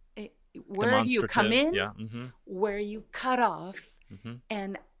where you come Demonstrative. in, Yeah. Mm-hmm. where you cut off, Mm-hmm.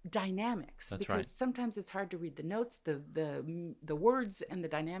 and dynamics. That's because right. sometimes it's hard to read the notes, the words, and the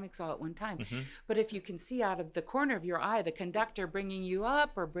dynamics all at one time. Mm-hmm. But if you can see out of the corner of your eye the conductor bringing you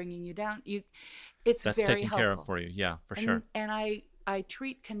up or bringing you down, it's That's very taken helpful. care of for you. Yeah, for sure. And I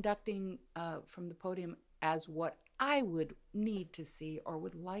treat conducting from the podium as what I would need to see or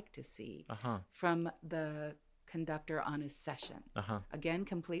would like to see Uh-huh. from the conductor on a session. Uh-huh. Again,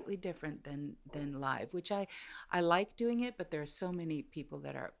 completely different than live, which I like doing it, but there are so many people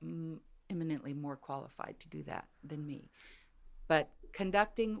that are eminently more qualified to do that than me. But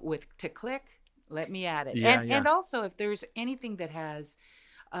conducting to click, let me at it. Yeah, And also, if there's anything that has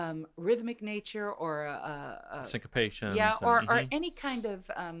rhythmic nature or Syncopations. or mm-hmm. any kind of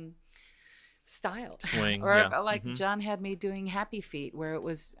style Swing. or yeah. if, like mm-hmm. John had me doing Happy Feet, where it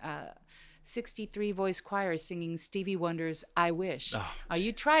was 63 voice choir singing Stevie Wonder's "I Wish." Oh,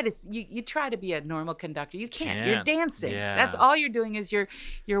 You try to be a normal conductor. You can't. You're dancing. Yeah. That's all you're doing is you're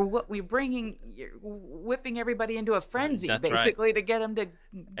whipping everybody into a frenzy, That's basically, right. to get them to give.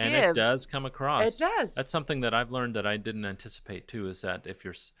 And it does come across. It does. That's something that I've learned that I didn't anticipate too, is that if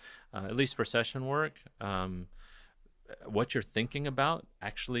you're, at least for session work, what you're thinking about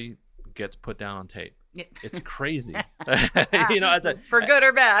actually gets put down on tape. Yeah. It's crazy. As a for good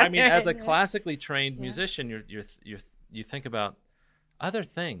or bad. I mean, as a classically trained musician, you think about other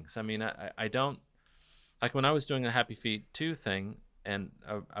things. I mean, I don't, like when I was doing the Happy Feet 2 thing, and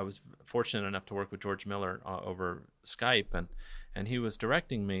I was fortunate enough to work with George Miller over Skype, and he was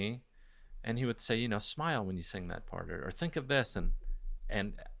directing me, and he would say, smile when you sing that part, or think of this, and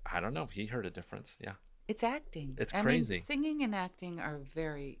I don't know, he heard a difference. Yeah. It's acting. It's I crazy. mean, singing and acting are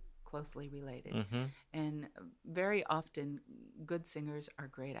very closely related. Mm-hmm. And very often good singers are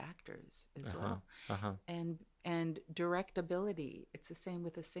great actors as well. Uh-huh. And directability, it's the same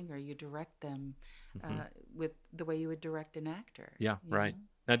with a singer. You direct them with the way you would direct an actor. Yeah, right. know?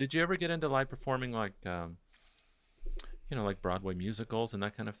 Now, did you ever get into live performing like like Broadway musicals and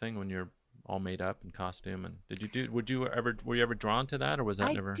that kind of thing when you're all made up in costume? And were you ever drawn to that, or was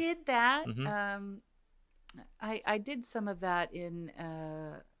that never? I did that. Mm-hmm. I did some of that in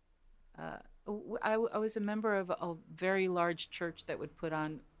I was a member of a very large church that would put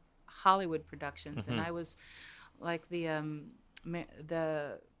on Hollywood productions, Mm-hmm. and I was like the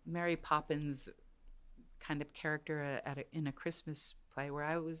Mary Poppins kind of character in a Christmas play, where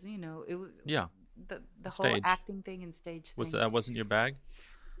I was, it was the whole Stage. acting thing and stage thing. That wasn't your bag?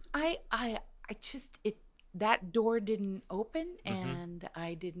 I just that door didn't open, Mm-hmm. and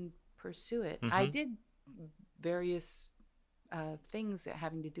I didn't pursue it. Mm-hmm. I did various things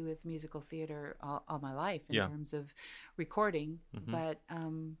having to do with musical theater all my life in terms of recording, Mm-hmm. but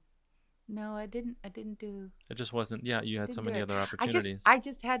no, I didn't do. It just wasn't. Yeah, you had so many it. other opportunities. I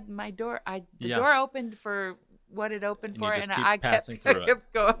just had my door. The door opened for what it opened And for, you just and keep I passing kept through it.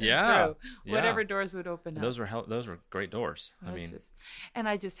 kept going Yeah, through yeah. whatever doors would open up. Those were great doors. I mean, And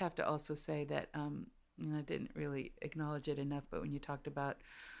I just have to also say that I didn't really acknowledge it enough, but when you talked about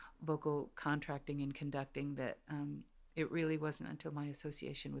vocal contracting and conducting, that it really wasn't until my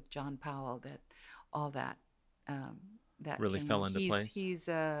association with John Powell that all that that really came. fell into place. He's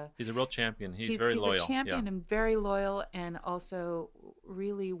a real champion. He's very loyal. He's a champion and very loyal, and also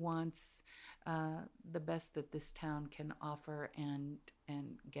really wants the best that this town can offer, and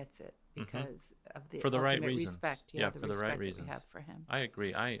gets it because of the For the right ultimate reasons. respect. Yeah, the for the respect right that reasons. we have for him. I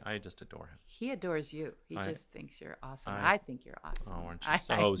agree. I just adore him. He adores you. He just thinks you're awesome. I I think you're awesome. Oh, aren't you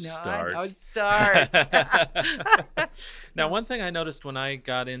so I know, starched? start. Now, one thing I noticed when I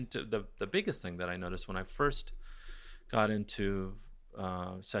got into the biggest thing that I noticed when I first got into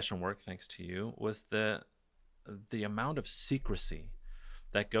session work, thanks to you, was the amount of secrecy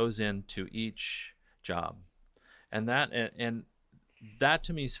that goes into each job, and that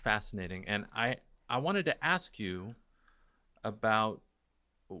to me is fascinating. And I wanted to ask you about.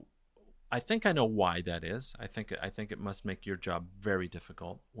 I think I know why that is. I think it must make your job very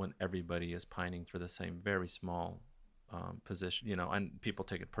difficult when everybody is pining for the same very small position, and people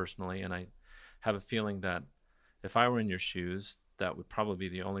take it personally. And I have a feeling that if I were in your shoes, that would probably be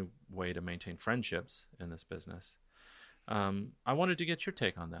the only way to maintain friendships in this business. I wanted to get your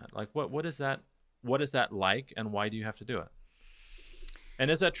take on that. Like, what is that? What is that like, and why do you have to do it?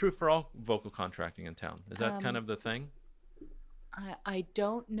 And is that true for all vocal contracting in town? Is that kind of the thing? I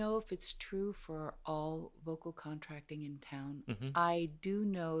don't know if it's true for all vocal contracting in town. Mm-hmm. I do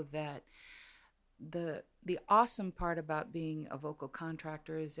know that the awesome part about being a vocal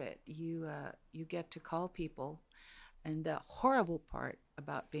contractor is that you get to call people, and the horrible part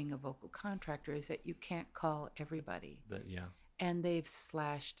about being a vocal contractor is that you can't call everybody. And they've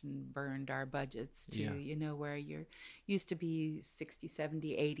slashed and burned our budgets too, where you're used to be 60,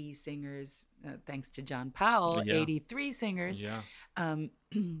 70, 80 singers, thanks to John Powell, 83 singers,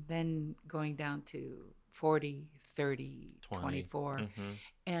 then going down to 40, 30, 20. 24.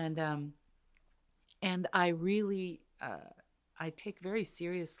 And I really, I take very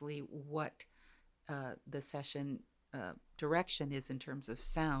seriously what the session direction is in terms of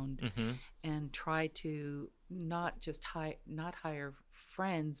sound, and try to not just not hire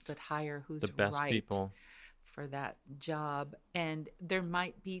friends, but hire who's the best right people for that job. And there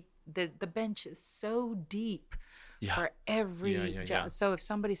might be the bench is so deep for every job. So if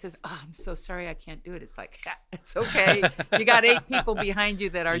somebody says, "Oh, I'm so sorry, I can't do it," it's like, it's okay. You got 8 people behind you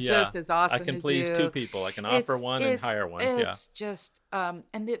that are just as awesome as you. I can please 2 people. I can offer one and hire one. It's just and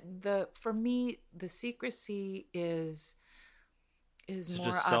the for me, the secrecy is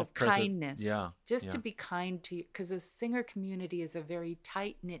more out of kindness. To be kind to you, because the singer community is a very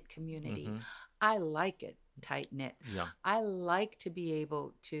tight-knit community. I like it tight-knit. I like to be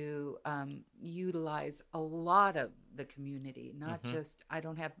able to utilize a lot of the community, not just, I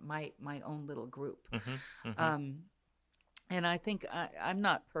don't have my own little group. And I think I'm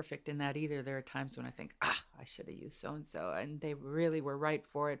not perfect in that either. There are times when I think, I should have used so-and-so, and they really were right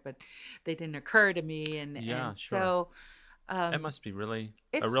for it, but they didn't occur to me. So it must be really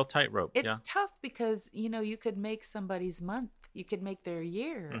a real tightrope. It's tough because, you could make somebody's month. You could make their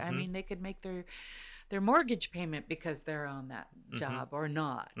year. I mean, they could make their mortgage payment because they're on that job or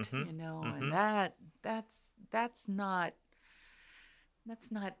not, and that's not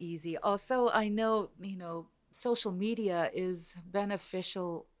easy. Also, I know, social media is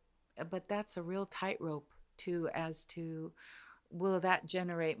beneficial, but that's a real tightrope too, as to will that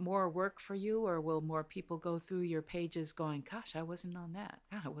generate more work for you, or will more people go through your pages going, gosh, I wasn't on that.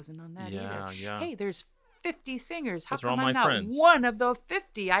 I wasn't on that either. Hey, there's 50 singers. How come I'm not friends. One of the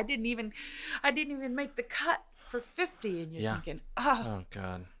 50? I didn't even make the cut for 50. And you're thinking, oh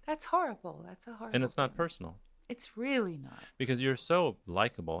God, that's horrible. That's a horrible. And it's not personal. It's really not. Because you're so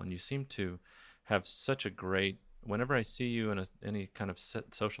likable, and you seem to have such a great. Whenever I see you in any kind of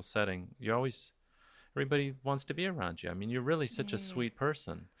social setting, everybody wants to be around you. I mean, you're really such a sweet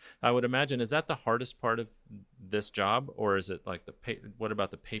person. I would imagine, is that the hardest part of this job, or is it like what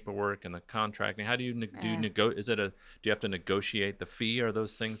about the paperwork and the contracting? How do you do you have to negotiate the fee? Are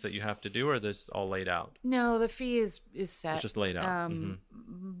those things that you have to do, or are this all laid out? No, the fee is set. It's just laid out.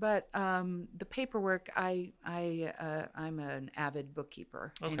 But the paperwork, I'm an avid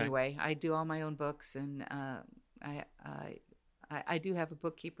bookkeeper. Anyway. I do all my own books, and I do have a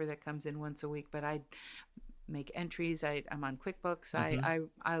bookkeeper that comes in once a week, but I make entries. I'm on QuickBooks. I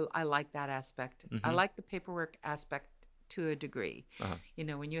like that aspect. I like the paperwork aspect to a degree.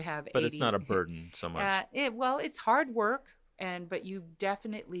 When you have 80. But it's not a burden so much. It's hard work, but you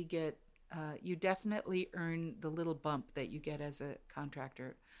definitely get, you definitely earn the little bump that you get as a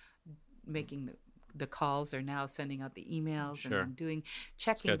contractor, making the calls, or now sending out the emails and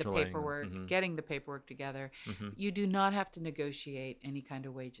checking the paperwork, getting the paperwork together. You do not have to negotiate any kind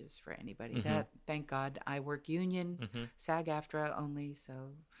of wages for anybody. That, thank God, I work union, SAG-AFTRA only, so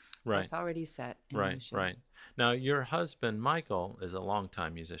that's already set. Right. Now, your husband, Michael, is a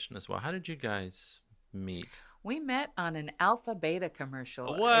longtime musician as well. How did you guys meet? We met on an Alpha Beta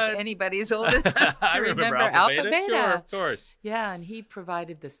commercial. What? If anybody's old enough to I remember Alpha Beta. Sure, of course. Yeah, and he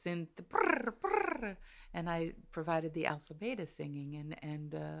provided the synth, and I provided the Alpha Beta singing,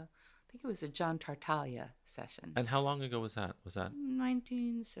 and I think it was a John Tartaglia session. And how long ago was that?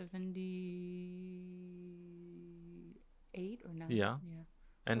 1978 or 9. Yeah.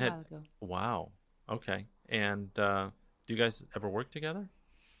 And a while ago. Wow. Okay. And do you guys ever work together?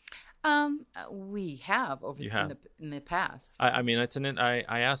 We have in the past. I mean, I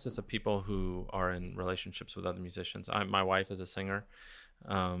ask this of people who are in relationships with other musicians. My wife is a singer.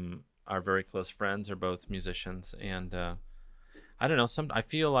 Our very close friends are both musicians, and I don't know. I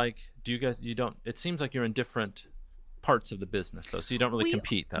feel like it seems like you're in different parts of the business, though, so you don't really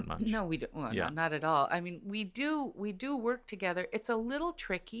compete that much. No, we don't. Well, no, not at all. I mean, we do work together. It's a little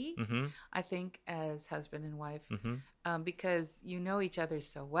tricky, I think, as husband and wife, because you know each other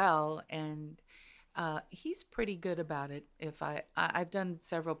so well, and he's pretty good about it. If I've done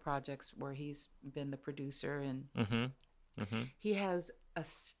several projects where he's been the producer, and he has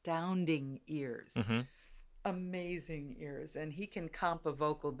astounding ears. amazing ears, and he can comp a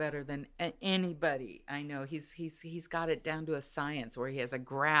vocal better than anybody I know. He's got it down to a science where he has a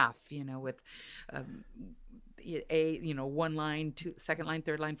graph, with um, one line, two, second line,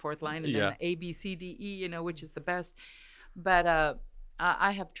 third line, fourth line, and Yeah. then A, B, C, D, E, which is the best. But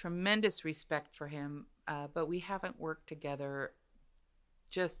I have tremendous respect for him. But we haven't worked together,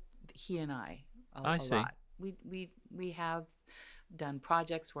 just he and I I a see. lot. We have done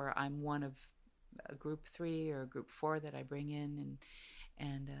projects where I'm one of a group 3 or a group 4 that I bring in,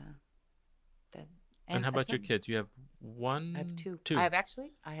 and And how about your kids? You have one? I have two. Two.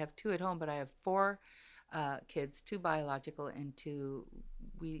 I have 2 at home, but I have 4 kids, 2 biological and 2.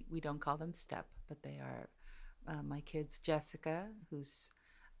 We don't call them step, but they are my kids. Jessica, who's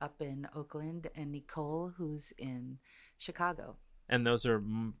up in Oakland, and Nicole, who's in Chicago. And those are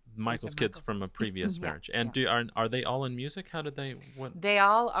Michael's kids Michael. from a previous Yeah, marriage. And yeah. are they all in music? How did they? What? They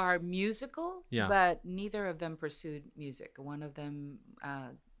all are musical, Yeah. but neither of them pursued music. One of them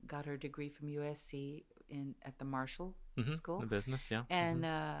got her degree from USC at the Marshall School. The business, yeah. And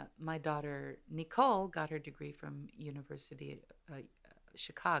my daughter Nicole got her degree from University of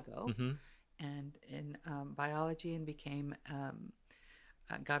Chicago, and in biology, and became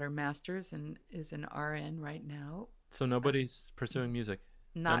got her master's and is an RN right now. So nobody's pursuing music.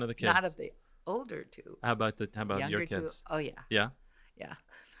 Not None of the kids. Not of the older 2. How about your Younger 2. kids? Oh yeah, Yeah. yeah.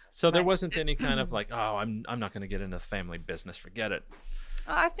 So there My- wasn't any kind of like, oh, I'm not going to get into the family business. Forget it.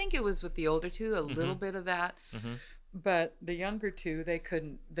 I think it was with the older 2, a little bit of that. Mm-hmm. But the younger 2, they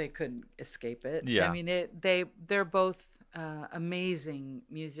couldn't escape it. Yeah. I mean, they're both amazing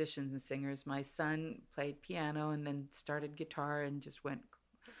musicians and singers. My son played piano and then started guitar and just went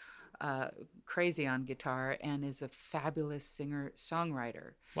crazy on guitar, and is a fabulous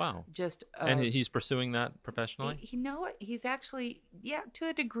singer-songwriter. Wow. Just And he's pursuing that professionally? you know what? He's actually, to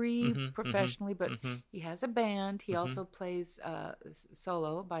a degree, professionally, but he has a band. He also plays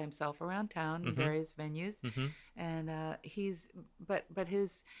solo by himself around town in various venues, and but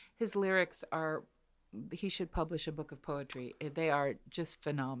his lyrics are. He should publish a book of poetry. They are just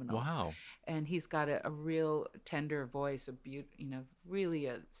phenomenal. Wow. And he's got a real tender voice, really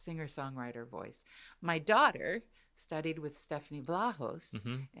a singer-songwriter voice. My daughter studied with Stephanie Vlahos,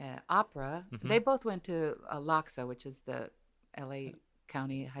 opera. They both went to LACSA, which is the LA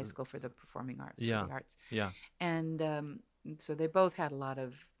County High School for the Performing Arts, Yeah. for the arts. Yeah. And so they both had a lot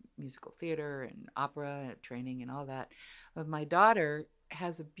of musical theater and opera training and all that. But my daughter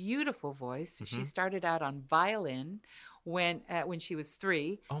has a beautiful voice. She started out on violin when she was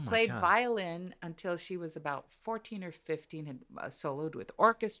 3. Oh my played God. violin until she was about 14 or 15. Had soloed with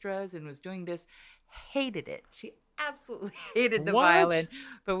orchestras and was doing this. Hated it. She absolutely hated the What? violin,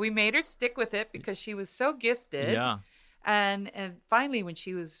 but we made her stick with it because she was so gifted. Yeah. And finally, when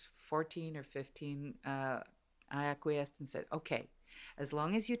she was 14 or 15, I acquiesced and said, "Okay, as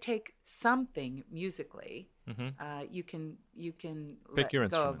long as you take something musically, you can Pick let your go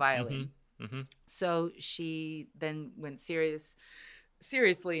instrument. of violin." So she then went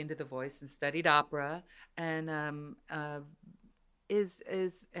seriously into the voice and studied opera, and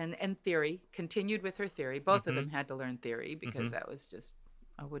and theory. Continued with her theory. Both of them had to learn theory because that was just,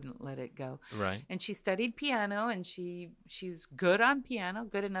 I wouldn't let it go. Right. And she studied piano, and she was good on piano,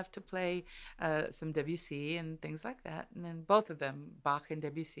 good enough to play some Debussy and things like that. And then both of them, Bach and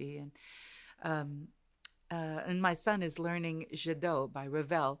Debussy, and my son is learning Jadot by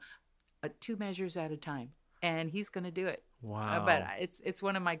Ravel, 2 measures at a time, and he's going to do it. Wow. But it's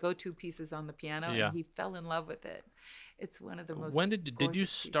one of my go-to pieces on the piano, Yeah. and he fell in love with it. It's one of the most. When did you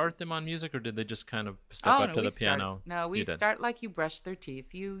gorgeous start pieces. them on music, or did they just kind of step up to the piano? No, we You did. start like you brush their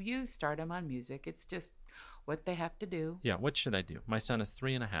teeth. You start them on music. It's just what they have to do. Yeah. What should I do? My son is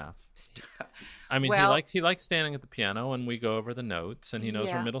 3.5. I mean, Well- he likes standing at the piano, and we go over the notes, and he knows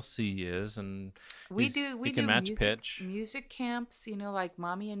where Yeah. middle C is, and We he do can match music, pitch. music camps, like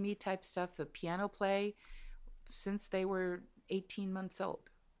Mommy and Me type stuff, the piano play, since they were 18 months old.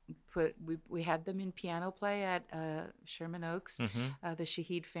 We had them in piano play at Sherman Oaks, the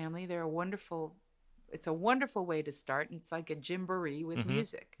Shahid family. They're it's a wonderful way to start. And it's like a jamboree with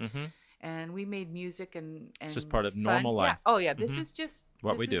music. And we made music and It's just part of fun. normal Yeah. life. Oh yeah, this is just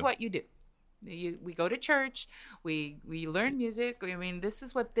What we do. what you do. We go to church, we learn music. I mean, this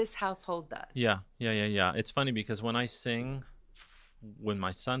is what this household does. Yeah. It's funny because when I sing, when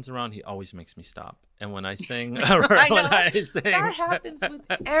my son's around, he always makes me stop. And when I sing, I know. that That happens with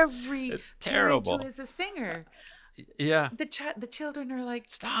every It's parent terrible. who is a singer. Yeah. The children are like,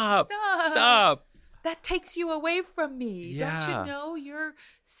 Stop. That takes you away from me. Don't Yeah. you know your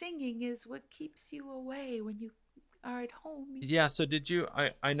singing is what keeps you away when you are at home. Yeah, so did you,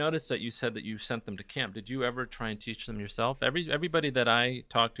 I noticed that you said that you sent them to camp. Did you ever try and teach them yourself? Everybody that I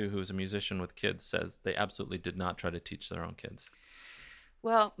talk to who's a musician with kids says they absolutely did not try to teach their own kids.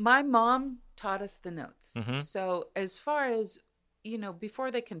 Well, my mom taught us the notes. Mhm. So as far as,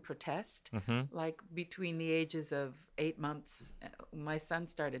 before they can protest, Mhm. like between the ages of 8 months, my son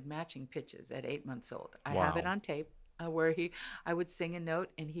started matching pitches at 8 months old. I have it Wow. on tape where I would sing a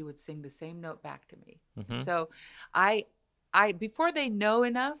note and he would sing the same note back to me. Mhm. So I before they know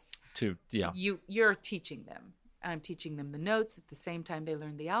enough, Yeah. you're teaching them. I'm teaching them the notes at the same time they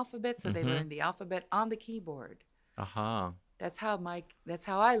learn the alphabet, so they Mhm. learn the alphabet on the keyboard. Aha. That's how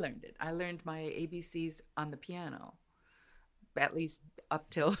I learned it. I learned my ABCs on the piano, at least up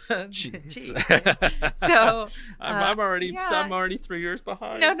till Jeez. G. So I'm already yeah. 3 years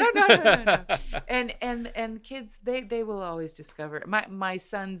behind. No. And kids, they will always discover. My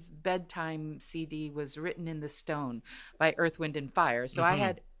son's bedtime CD was Written in the Stone by Earth, Wind and Fire. So I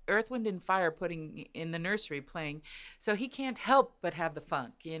had Earth, Wind and Fire putting in the nursery playing, so he can't help but have the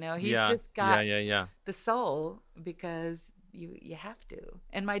funk. He's just got the soul, because you have to.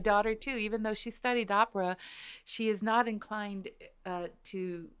 And my daughter too, even though she studied opera, she is not inclined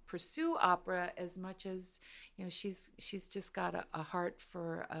to pursue opera as much as she's just got a heart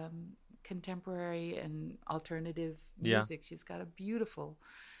for contemporary and alternative music. She's got a beautiful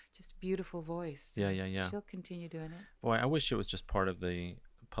voice. Yeah. She'll continue doing it. Boy, I wish it was just part of the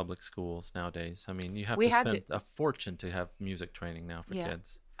public schools nowadays. I mean, you have We to had spend a fortune to have music training now for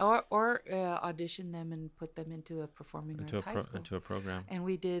kids. Or audition them and put them into a performing arts high school. Into a program. And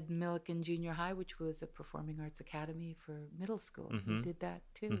we did Milliken Junior High, which was a performing arts academy for middle school. Mhm. We did that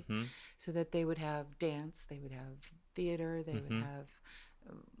too, Mhm. so that they would have dance, they would have theater, they would have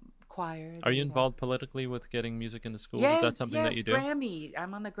choir. Are you involved politically with getting music into schools? Yes, Is that something that you do? Grammy.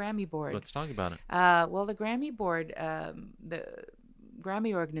 I'm on the Grammy board. Let's talk about it. Well, the Grammy board, the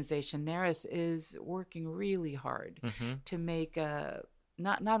Grammy organization, NARIS, is working really hard to make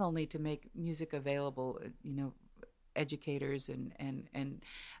not only to make music available, educators and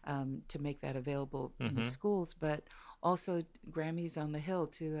to make that available in the schools, but also Grammys on the Hill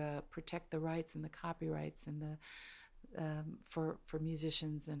to protect the rights and the copyrights and the for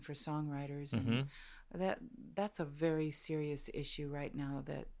musicians and for songwriters. And that's a very serious issue right now,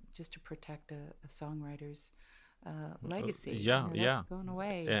 that just to protect a songwriter's legacy. That's going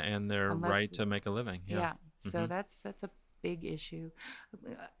away. And their right to make a living. Yeah. So that's a big issue.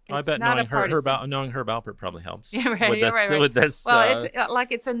 I bet knowing Herb Alpert probably helps. Yeah, right. With this, well,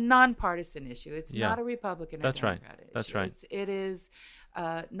 it's a nonpartisan issue. It's not a Republican or That's Democrat issue. That's right. It is.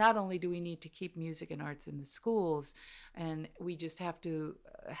 Not only do we need to keep music and arts in the schools, and we just have to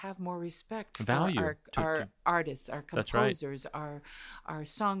have more respect for our artists, our composers, our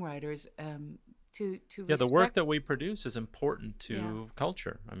songwriters. To the work that we produce is important to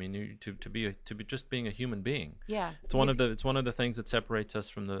culture. I mean, to be just being a human being. Yeah, it's one of the things that separates us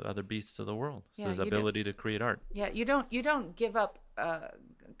from the other beasts of the world. It's the ability to create art. Yeah, you don't give up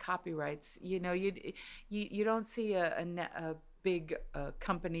copyrights. You don't see a big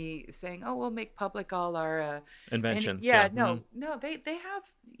company saying, "Oh, we'll make public all our inventions." No, they have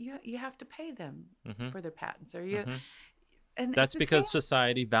you have to pay them for their patents, or you. And that's because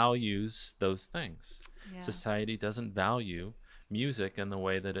society values those things. Yeah. Society doesn't value music in the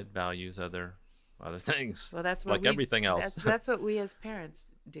way that it values other things. Well, that's what everything else. That's what we as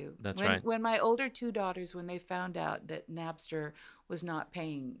parents do. That's right. When my older two daughters, when they found out that Napster was not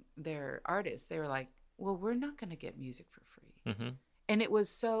paying their artists, they were like, "Well, we're not going to get music for free." And it was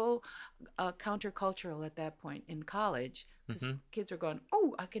so countercultural at that point in college, because kids were going,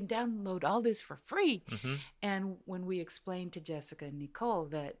 "Oh, I can download all this for free." And when we explained to Jessica and Nicole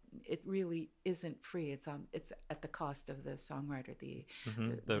that it really isn't free, it's at the cost of the songwriter, the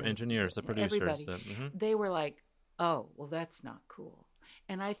engineers, the producers, everybody, they were like, "Oh, well, that's not cool."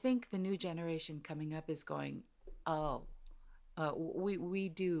 And I think the new generation coming up is going, "Oh, we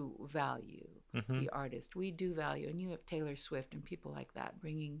do value the artist. We do value," and you have Taylor Swift and people like that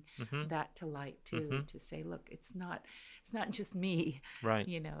bringing that to light too, to say, "Look, it's not just me. Right.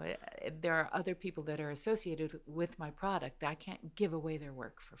 There are other people that are associated with my product. I can't give away their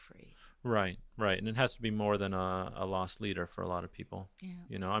work for free." Right. And it has to be more than a lost leader for a lot of people.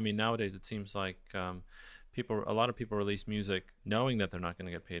 Yeah. I mean, nowadays it seems like a lot of people release music knowing that they're not going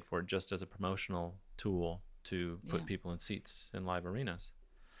to get paid for it, just as a promotional tool to put people in seats in live arenas.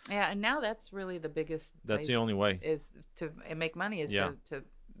 Yeah, and now that's really the biggest. That's the only way is to make money is to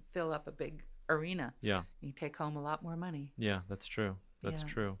fill up a big arena. Yeah, you take home a lot more money. Yeah, that's true. That's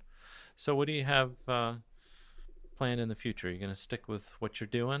true. So, what do you have planned in the future? Are you going to stick with what you're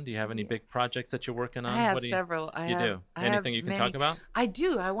doing? Do you have any Yeah. big projects that you're working on? I have What do you, several. you do? I Anything have you can many. talk about? I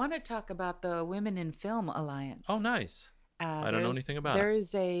do. I want to talk about the Women in Film Alliance. Oh, nice. I don't know anything about it.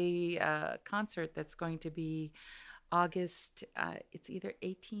 There's a concert that's going to be August. It's either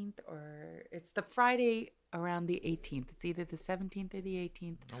 18th or it's the Friday around the 18th. It's either the 17th or the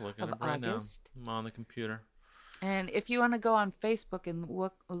 18th I'm looking of at it right August. now. I'm on the computer. And if you want to go on Facebook and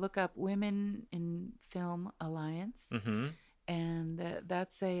look up Women in Film Alliance, Mm-hmm. and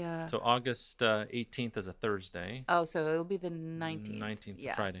that's a So August 18th is a Thursday. so it'll be the 19th. 19th,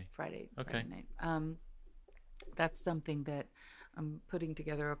 Yeah, Friday. Friday. Okay. Friday night. That's something that I'm putting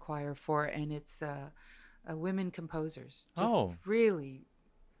together a choir for, and it's women composers. Just really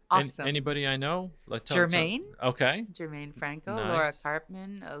awesome. Anybody I know? Like, Jermaine. Okay. Jermaine Franco, Nice. Laura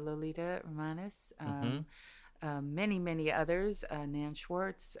Karpman, Lolita Romanis, many others. Nan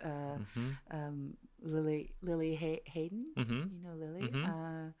Schwartz, Lily Hayden. Mm-hmm. You know Lily.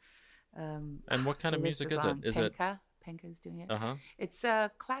 And what kind of the list music is long. it? Is it? Penka's doing it. Uh-huh. It's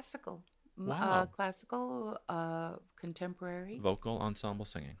classical. Wow. Classical, contemporary. Vocal ensemble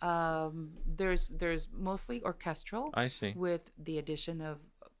singing. There's mostly orchestral I see. with the addition of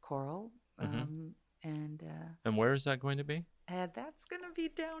choral. And where is that going to be? that's going to be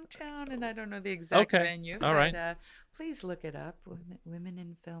downtown, and I don't know the exact venue. All right. But, please look it up, Women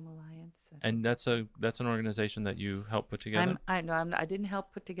in Film Alliance. And that's an organization that you help put together? I didn't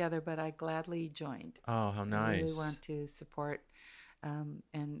help put together, but I gladly joined. Oh, how nice. I really want to support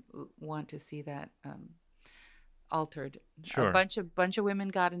and want to see that altered. Sure. A bunch of women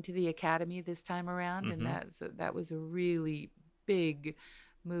got into the academy this time around, and that was a really big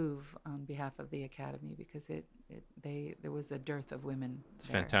move on behalf of the academy because there was a dearth of women. It's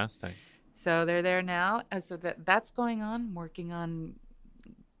fantastic. So they're there now. So that's going on. I'm working on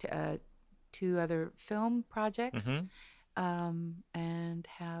 2 other film projects, and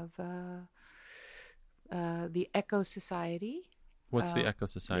have the Echo Society. What's the Echo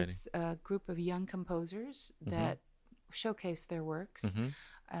Society? It's a group of young composers that showcase their works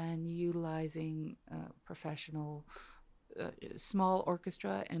and utilizing professional small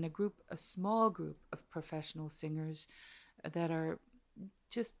orchestra and a small group of professional singers that are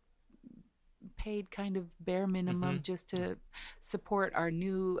just paid kind of bare minimum just to support our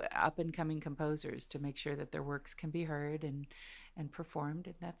new up and coming composers to make sure that their works can be heard and performed,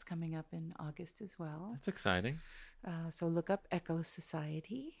 and that's coming up in August as well. That's exciting. So look up Echo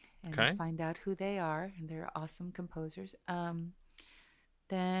Society and find out who they are, and they're awesome composers.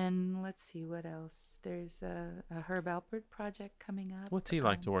 Then let's see what else. There's a Herb Alpert project coming up. What's he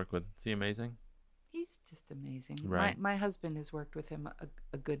like to work with? Is he amazing? He's just amazing. Right. My husband has worked with him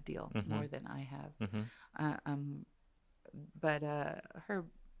a good deal, more than I have. But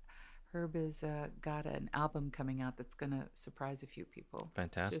Herb has got an album coming out that's going to surprise a few people.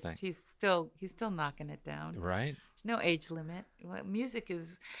 Fantastic. He's still knocking it down. Right. There's no age limit. Music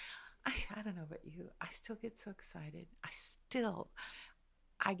is, I don't know about you. I still get so excited.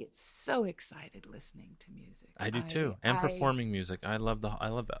 I get so excited listening to music. I do too, and performing music. I love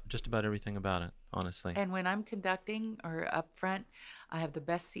just about everything about it, honestly. And when I'm conducting or up front, I have the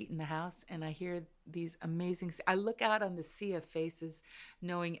best seat in the house, and I hear these amazing. I look out on the sea of faces,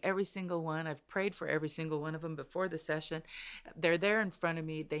 knowing every single one. I've prayed for every single one of them before the session. They're there in front of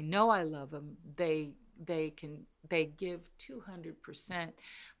me. They know I love them. They give 200%,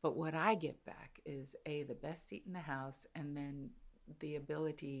 but what I get back is the best seat in the house, and then the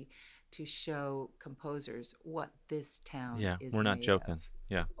ability to show composers what this town is we're not made joking. of.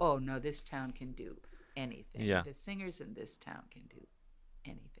 Yeah. Oh no, this town can do anything. Yeah. The singers in this town can do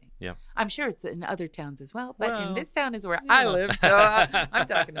anything. Yeah. I'm sure it's in other towns as well, but in this town is where yeah. I live, so I'm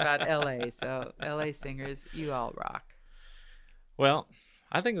talking about LA. So LA singers, you all rock. Well,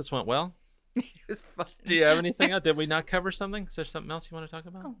 I think this went well. It was fun. Do you have anything else? Did we not cover something? Is there something else you want to talk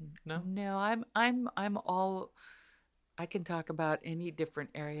about? No. No, I'm all. I can talk about any different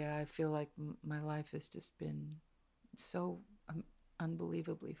area. I feel like my life has just been so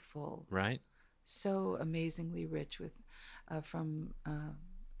unbelievably full. Right. So amazingly rich with from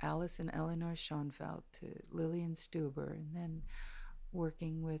Alice and Eleanor Schoenfeld to Lillian Stuber, and then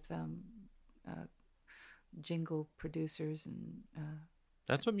working with jingle producers and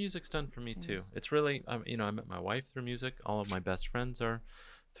that's what music's done for me too. It's really, I met my wife through music. All of my best friends are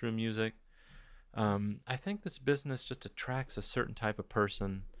through music. I think this business just attracts a certain type of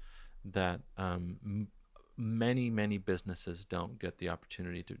person that many businesses don't get the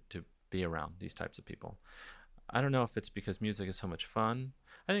opportunity to be around these types of people. I don't know if it's because music is so much fun.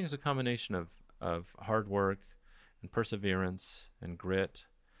 I think it's a combination of hard work and perseverance and grit,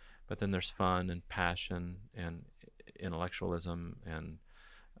 but then there's fun and passion, and intellectualism and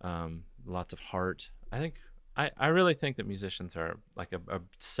lots of heart. I really think that musicians are like a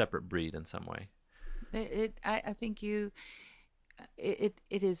separate breed in some way. I think it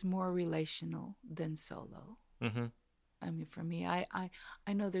is more relational than solo. Mm-hmm. I mean, for me, I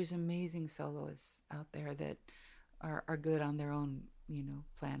know there's amazing soloists out there that are good on their own,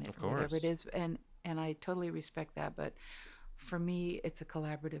 planet, Of or whatever course. it is, and I totally respect that. But for me, it's a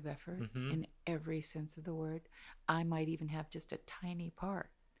collaborative effort Mm-hmm. in every sense of the word. I might even have just a tiny part,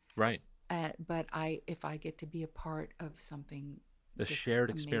 Right. but if I get to be a part of something, The that's shared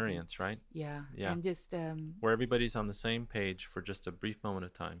amazing. experience, right? Yeah, Yeah. and just Where everybody's on the same page for just a brief moment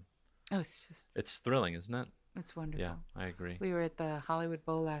of time. It's thrilling, isn't it? it's wonderful. Yeah, I agree. We were at the Hollywood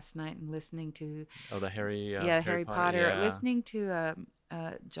Bowl last night and listening to Oh, the Harry Potter. Yeah. Listening to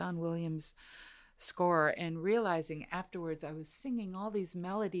John Williams' score and realizing afterwards I was singing all these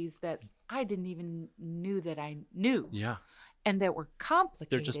melodies that I didn't even knew that I knew, Yeah. and that were complicated.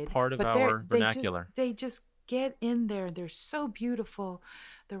 They're just part of but our vernacular. They just get in there. They're so beautiful.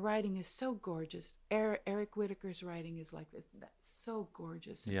 The writing is so gorgeous. Eric Whittaker's writing is like this. That's so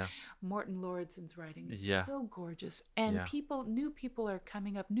gorgeous. Yeah. Morton Lauridsen's writing is Yeah. so gorgeous. And Yeah. new people are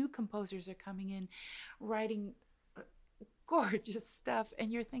coming up. New composers are coming in, writing gorgeous stuff.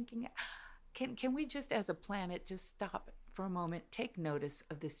 And you're thinking, can we just, as a planet, just stop for a moment, take notice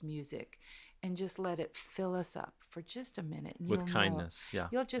of this music, and just let it fill us up for just a minute? And With you'll kindness. Yeah.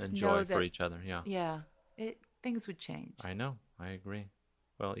 You'll just and know joy for that- each other. Yeah. Yeah, things would change. I know. I agree.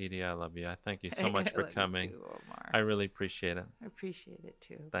 Well, Edie, I love you. I thank you so much I for love you coming. too, Omar. I really appreciate it. I appreciate it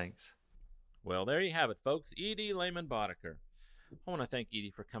too. Thanks. Well, there you have it, folks. Edie Lehman Boddicker. I want to thank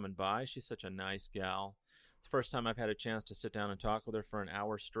Edie for coming by. She's such a nice gal. It's the first time I've had a chance to sit down and talk with her for an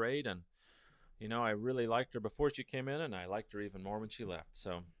hour straight. And, I really liked her before she came in, and I liked her even more when she left.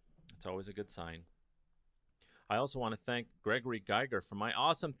 So it's always a good sign. I also want to thank Gregory Geiger for my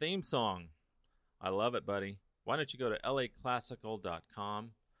awesome theme song. I love it, buddy. Why don't you go to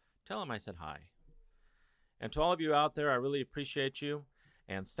laclassical.com. Tell him I said hi. And to all of you out there, I really appreciate you.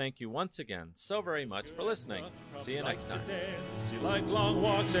 And thank you once again so very much for listening. See you next time. You like long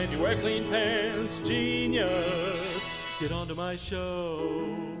walks and you wear clean pants. Genius. Get onto my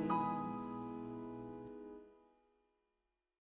show.